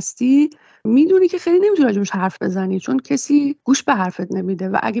جایی که هستی، میدونی که خیلی نمیتونی راجبش حرف بزنی چون کسی گوش به حرفت نمیده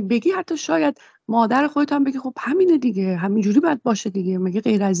و اگه بگی حتی شاید مادر خودت هم بگی خب همینه دیگه، همینجوری باید باشه دیگه، مگه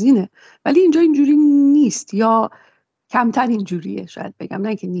غیر از اینه. ولی اینجا اینجوری نیست یا کمتر اینجوریه، شاید بگم،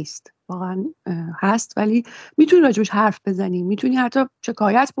 نه که نیست، واقعا هست، ولی میتونی راجبش حرف بزنی، میتونی حتی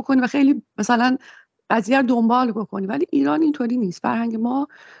شکایت بکنی و خیلی مثلا قضیه رو دنبال بکنی. ولی ایران اینطوری نیست. فرهنگ ما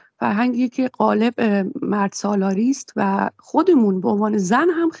فرهنگی که غالب مرد سالاری است و خودمون به عنوان زن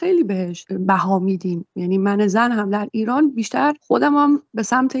هم خیلی بهش بها میدیم. یعنی من زن هم در ایران بیشتر خودم هم به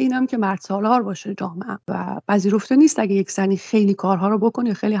سمت اینم که مرد سالار باشه جامعه و پذیرفته نیست اگه یک زنی خیلی کارها رو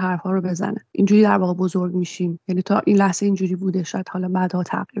بکنه، خیلی حرفها رو بزنه. اینجوری در واقع بزرگ میشیم. یعنی تا این لحظه اینجوری بوده، شاید حالا بعدها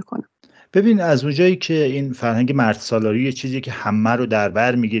تغییر کنه. ببین از اونجایی که این فرهنگ مرد سالاری یه چیزی که همه رو در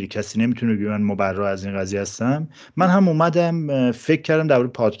بر میگیری، کسی نمیتونه بگه من مبرا از این قضیه هستم، من هم اومدم فکر کردم درباره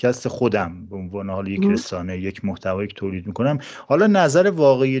پادکست خودم به عنوان حالا یک رسانه، یک محتوایی که تولید میکنم. حالا نظر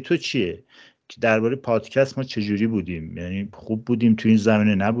واقعی تو چیه که درباره پادکست ما چجوری بودیم؟ یعنی خوب بودیم تو این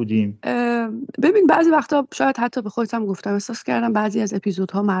زمینه، نبودیم؟ ببین بعضی وقتا شاید حتی به خودم گفتم، احساس کردم بعضی از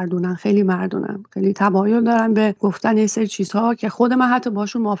اپیزودها مردونن، خیلی مردونن، خیلی تمایل دارن به گفتن یه سری چیزها که خود من حتی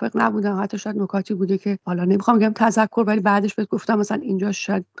باشون موافق نبودم. حتی شاید نکاتی بوده که حالا نمیخوام بگم تذکر، ولی بعدش بهت گفتم مثلا اینجاش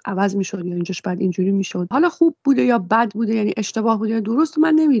شاید عوض میشد یا اینجاش بعد اینجوری میشد. حالا خوب بوده یا بد بوده، یعنی اشتباه بوده یا درست،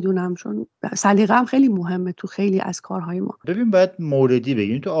 من نمیدونم، چون سلیقه‌ام خیلی مهمه تو خیلی از کارهای ما. ببین باید موردی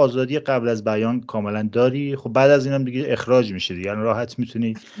بگیم. تو آزادی قبل از بیان کاملا داری، خب بعد از اینم دیگه اخراج میشه دیگه، یعنی راحت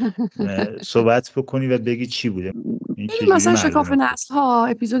میتونی صحبت بکنی و بگی چی بوده. مثلا شکاف نسل‌ها،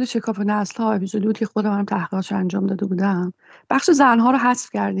 اپیزود شکاف نسل‌ها اپیزودی بود که خودم هم تحقیقاتش انجام داده بودم. بخش زن‌ها رو حذف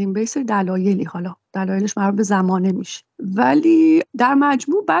کردیم به سری دلایلی، حالا دلایلش مربوط به زمانه میشه، ولی در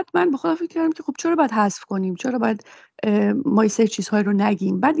مجموع بعد من به خودم فکر کردم که خب چرا باید حذف کنیم، چرا باید ما سری چیزهای رو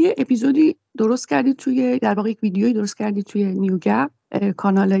نگیم. بعد یه اپیزودی درست کردید توی، در واقع یک ویدیویی درست کردید توی نیوگپ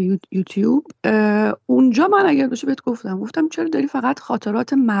کانال یوتیوب. اونجا من اگر بشه بهت گفتم چرا داری فقط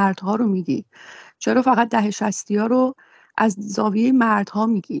خاطرات مردها رو میگی، چرا فقط دهه 60 رو از زاویه مردها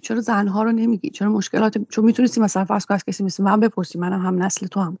میگی، چرا زنها رو نمیگی، چرا مشکلات، چون میتونستی مثلا فرض کن از کسی مثل من بپرسی، منم هم نسل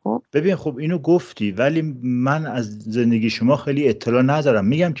تو هم. خب ببین خب اینو گفتی، ولی من از زندگی شما خیلی اطلاع ندارم.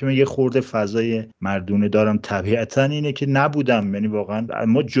 میگم که من یه خورده فضای مردونه دارم، طبیعتا اینه که نبودم، یعنی واقعا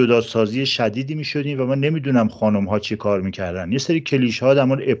ما جداسازی شدیدی میشدیم و من نمیدونم خانم ها چی کار میکردن. یه سری کلیشه ها در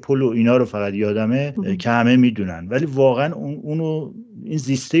مورد اپل و اینا رو فقط یادمه که همه میدونن، ولی واقعا اونو این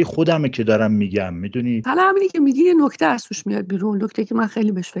زیسته خودمه که دارم میگم، میدونی. حالا همینی که میگی یه نکته از توش میاد بیرون، نکته که من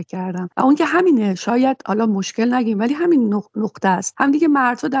خیلی بهش فکر کردم و اون که همینه، شاید حالا مشکل نگیم ولی همین نقطه است. هم دیگه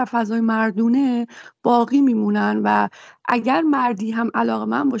مردها در فضای مردونه باقی میمونن و اگر مردی هم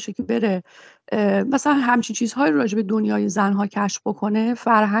علاقه‌مند باشه که بره مثلا همچین چیزهای راجع به دنیای زنها کشف بکنه،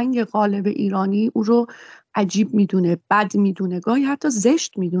 فرهنگ غالب ایرانی او رو عجیب میدونه، بد میدونه، گاهی حتی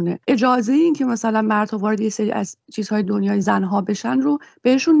زشت میدونه. اجازه این که مثلا مردها وارد یه سری از چیزهای دنیای زنها بشن رو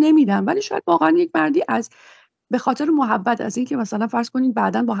بهشون نمیدن، ولی شاید واقعا یک مردی از به خاطر محبت از این که مثلا فرض کنید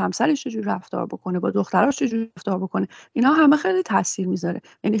بعداً با همسرش چجوری رفتار بکنه، با دختراش چجوری رفتار بکنه، اینا همه خیلی تاثیر میذاره،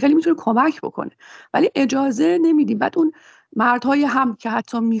 یعنی خیلی میتونه کمک بکنه، ولی اجازه نمیدیم. بعد اون مردهای هم که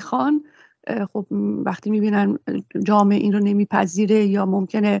حتی میخوان، خب وقتی میبینن جامعه این رو نمیپذیره یا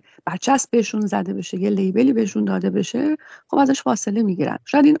ممکنه برچسب بهشون زده بشه، یه لیبلی بهشون داده بشه، خب ازش فاصله میگیرن.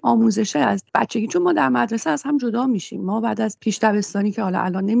 شاید این آموزشه از بچگی، چون ما در مدرسه از هم جدا میشیم، ما بعد از پیش دبستانی که حالا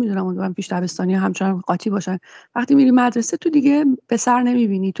الان نمیدونم امیدوارم پیش دبستانی همچنان قاطی باشن، وقتی میری مدرسه تو دیگه پسر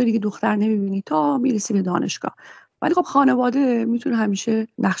نمیبینی، تو دیگه دختر نمیبینی تا میرسی به دانشگاه. ولی خب خانواده میتونه همیشه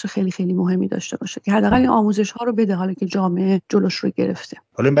نقش خیلی خیلی مهمی داشته باشه که حداقل این آموزش ها رو بده، حالا که جامعه جلوش رو گرفته.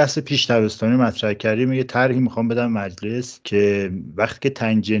 حالا این بحث پیش دبستانی مطرح کردیم، یه طرحی میخوام بدم مجلس که وقتی که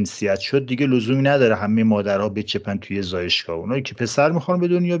تعیین جنسیت شد دیگه لزومی نداره همه مادرها بچپن توی زایشگاه. اونایی که پسر میخوان به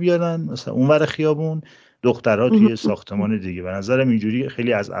دنیا بیارن مثلا اونور خیابون، دخترها توی ساختمان دیگه. به نظرم اینجوری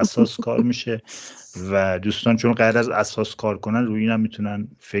خیلی از اساس کار میشه و دوستان چون غیر از اساس کار کنن روی اینم میتونن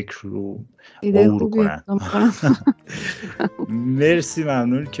فکر رو غور کنن. مرسی،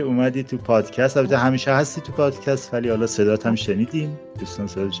 ممنون که اومدی تو پادکست. البته همیشه هستی تو پادکست ولی حالا صدات هم شنیدیم، دوستان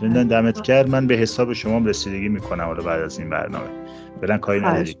صدات شنیدن، دمت گرم. من به حساب شما هم رسیدگی میکنم حالا بعد از این برنامه. فعلا کاری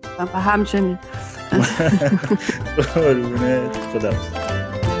نداری. همچنین. قربونت، خداحافظ.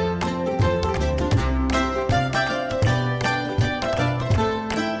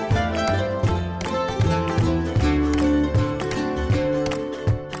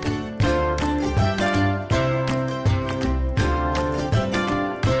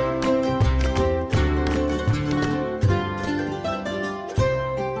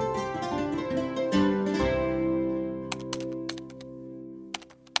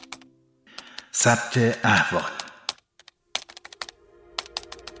 ثبت احوال.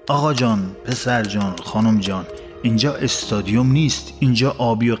 آقا جان، پسر جان، خانم جان، اینجا استادیوم نیست، اینجا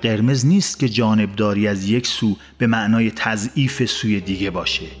آبی و قرمز نیست که جانبداری از یک سو به معنای تضعیف سوی دیگه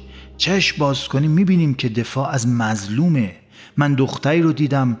باشه. چشم باز کنیم میبینیم که دفاع از مظلومه. من دختری رو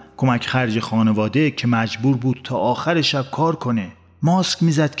دیدم کمک خرج خانواده که مجبور بود تا آخر شب کار کنه. ماسک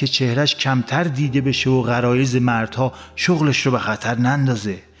میزد که چهرش کمتر دیده بشه و غرایز مردها شغلش رو به خطر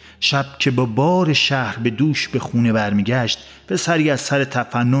نندازه. شب که با بار شهر به دوش به خونه برمیگشت، پسری از سر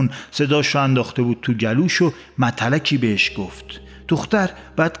تفنن صداش رو انداخته بود تو گلوش و متلکی بهش گفت. دختر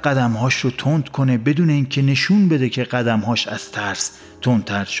بعد قدمهاش رو تند کنه بدون اینکه نشون بده که قدمهاش از ترس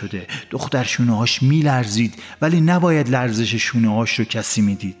تندتر شده. دختر شونه‌هاش میلرزید ولی نباید لرزش شونه‌هاش رو کسی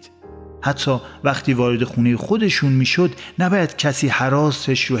میدید. حتی وقتی وارد خونه خودشون میشد نباید کسی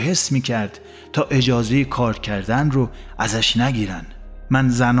هراسش رو حس میکرد تا اجازه کار کردن رو ازش نگیرن. من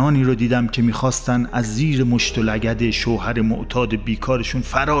زنانی رو دیدم که میخواستن از زیر مشت و لگد شوهر معتاد بیکارشون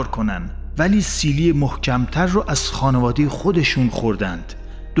فرار کنن ولی سیلی محکمتر رو از خانواده خودشون خوردند.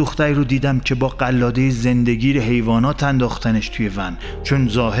 دختری رو دیدم که با قلاده زندگی حیوانات انداختنش توی ون چون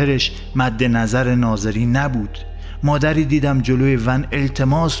ظاهرش مد نظر ناظرین نبود. مادری دیدم جلوی ون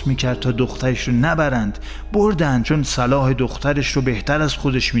التماس میکرد تا دخترش رو نبرند. بردن چون صلاح دخترش رو بهتر از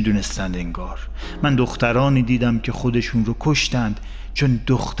خودش میدونستند انگار. من دخترانی دیدم که خودشون رو کشتند چون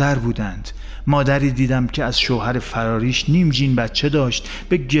دختر بودند. مادری دیدم که از شوهر فراریش نیم جین بچه داشت،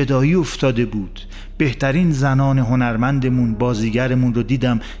 به گدایی افتاده بود. بهترین زنان هنرمندمون، بازیگرمون رو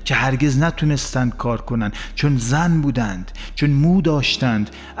دیدم که هرگز نتونستند کار کنن چون زن بودند، چون مو داشتند،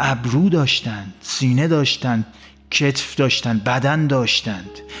 ابرو داشتند، سینه داشتند، کتف داشتند، بدن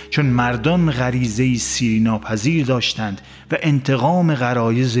داشتند، چون مردان غریزه‌ای سیری ناپذیر داشتند و انتقام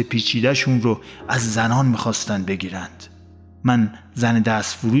غرایز پیچیده‌شون رو از زنان می‌خواستند بگیرند. من زن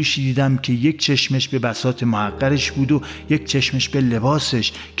دست فروشی دیدم که یک چشمش به بساط محقرش بود و یک چشمش به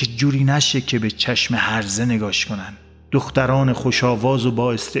لباسش که جوری نشه که به چشم هرزه نگاش کنن. دختران خوش آواز و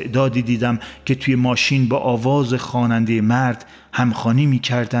با استعدادی دیدم که توی ماشین با آواز خواننده مرد همخوانی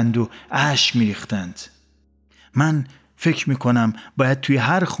می‌کردند و اشک می‌ریختند. من فکر میکنم باید توی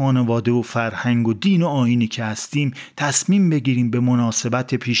هر خانواده و فرهنگ و دین و آیینی که هستیم تصمیم بگیریم به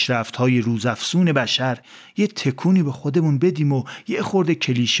مناسبت پیشرفت‌های روزافزون بشر یه تکونی به خودمون بدیم و یه خورده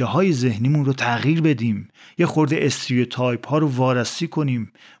کلیشه های ذهنیمون رو تغییر بدیم، یه خورده استریوتایپ ها رو وارسی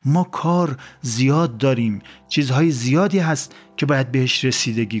کنیم. ما کار زیاد داریم، چیزهای زیادی هست که باید بهش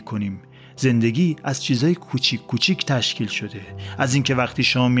رسیدگی کنیم. زندگی از چیزای کوچیک کوچیک تشکیل شده. از اینکه وقتی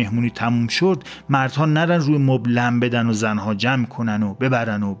شام مهمونی تموم شد مردها نرن روی مبل لم بدن و زنها جمع کنن و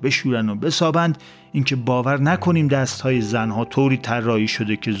ببرن و بشورن و بسابند، اینکه باور نکنیم دستهای زنها طوری طراحی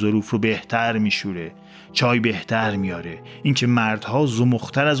شده که ظروف رو بهتر میشوره، چای بهتر میاره، اینکه مردها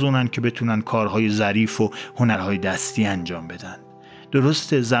زمختر از اونن که بتونن کارهای ظریف و هنرهای دستی انجام بدن.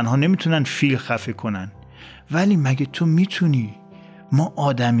 درسته زنها نمیتونن فیل خفه کنن، ولی مگه تو میتونی؟ ما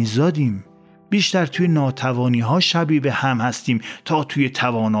آدمی زادیم، بیشتر توی ناتوانی ها شبیه به هم هستیم تا توی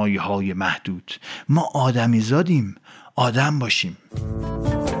توانایی های محدود. ما آدمی زادیم، آدم باشیم.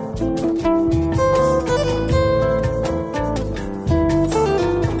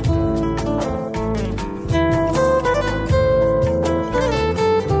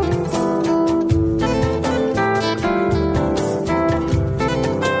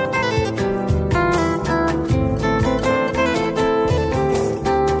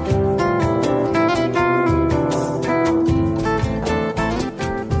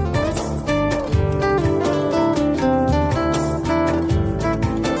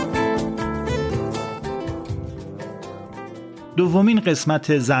 دومین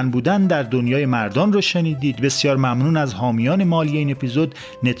قسمت زن بودن در دنیای مردان رو شنیدید. بسیار ممنون از حامیان مالی این اپیزود،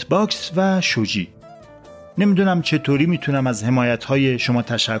 نتباکس و شوجی. نمیدونم چطوری میتونم از حمایت‌های شما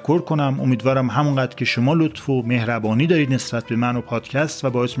تشکر کنم. امیدوارم همونقدر که شما لطف و مهربانی دارید نسبت به من و پادکست و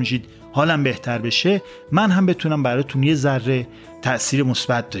باعث میشید حالم بهتر بشه، من هم بتونم براتون یه ذره تأثیر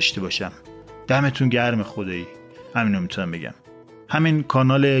مثبت داشته باشم. دمتون گرم خدایی. همینو میتونم بگم. همین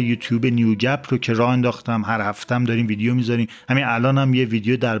کانال یوتیوب نیوگپ رو که راه انداختم، هر هفتم داریم ویدیو میذاریم. همین الانم یه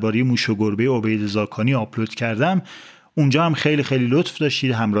ویدیو درباره موش و گربه عبید زاکانی آپلود کردم. اونجا هم خیلی خیلی لطف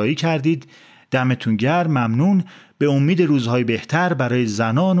داشتید، همراهی کردید. دمتون گرم، ممنون. به امید روزهای بهتر برای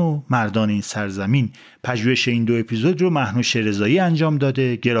زنان و مردان این سرزمین. پژوهش این دو اپیزود رو مهنوش رضایی انجام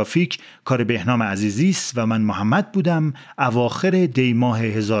داده، گرافیک کار بهنام عزیزی است و من محمد بودم. اواخر دی ماه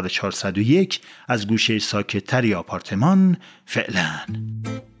 1401 از گوشه ساکت‌تری آپارتمان. فعلا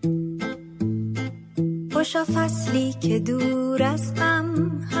خوشا فصلی که دور از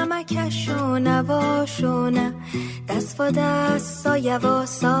غم، همه کش و نواش و نه، دست و دست سایه و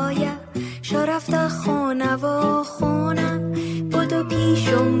سایه، شرفت خونه و خونه. بدو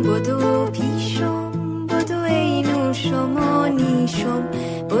پیشم بدو پیشم، بدو ای نوشم و نیشم،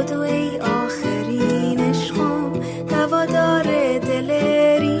 بدو ای آخرین عشقم، دوادار دل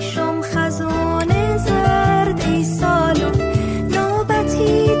ریشم. خزانه زرد ای سالم،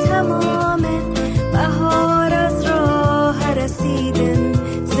 نوبتی تمامه، بهار از راه رسیدن،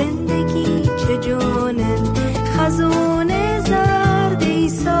 زندگی چه جانن. خزانه زرد ای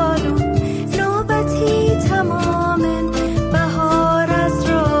سالم، نوبتی تمامن، بهار از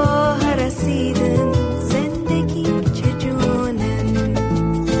راه رسیدن، زندگی چه جانن.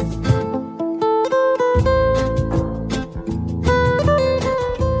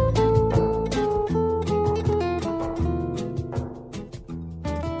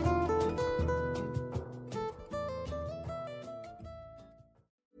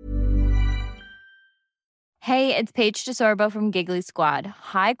 Hey, it's Paige DeSorbo from Giggly Squad.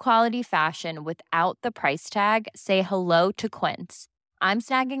 High quality fashion without the price tag. Say hello to Quince. I'm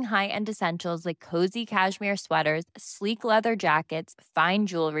snagging high-end essentials like cozy cashmere sweaters, sleek leather jackets, fine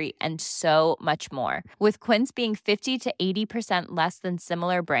jewelry, and so much more. With Quince being 50 to 80% less than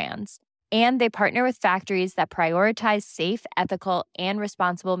similar brands. And they partner with factories that prioritize safe, ethical, and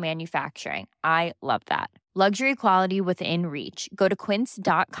responsible manufacturing. I love that. Luxury quality within reach. Go to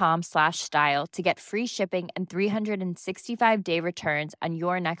quince.com/style to get free shipping and 365-day returns on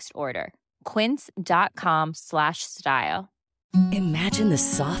your next order. quince.com/style. Imagine the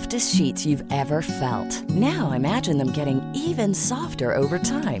softest sheets you've ever felt. Now imagine them getting even softer over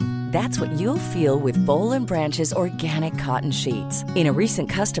time. That's what you'll feel with Boll & Branch's organic cotton sheets. In a recent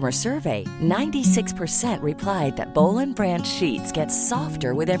customer survey, 96% replied that Boll & Branch sheets get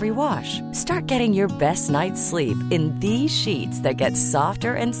softer with every wash. Start getting your best night's sleep in these sheets that get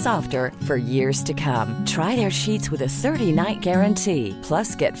softer and softer for years to come. Try their sheets with a 30-night guarantee.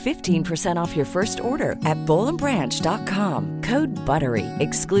 Plus, get 15% off your first order at bollandbranch.com. Code BUTTERY.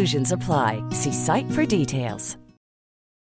 Exclusions apply. See site for details.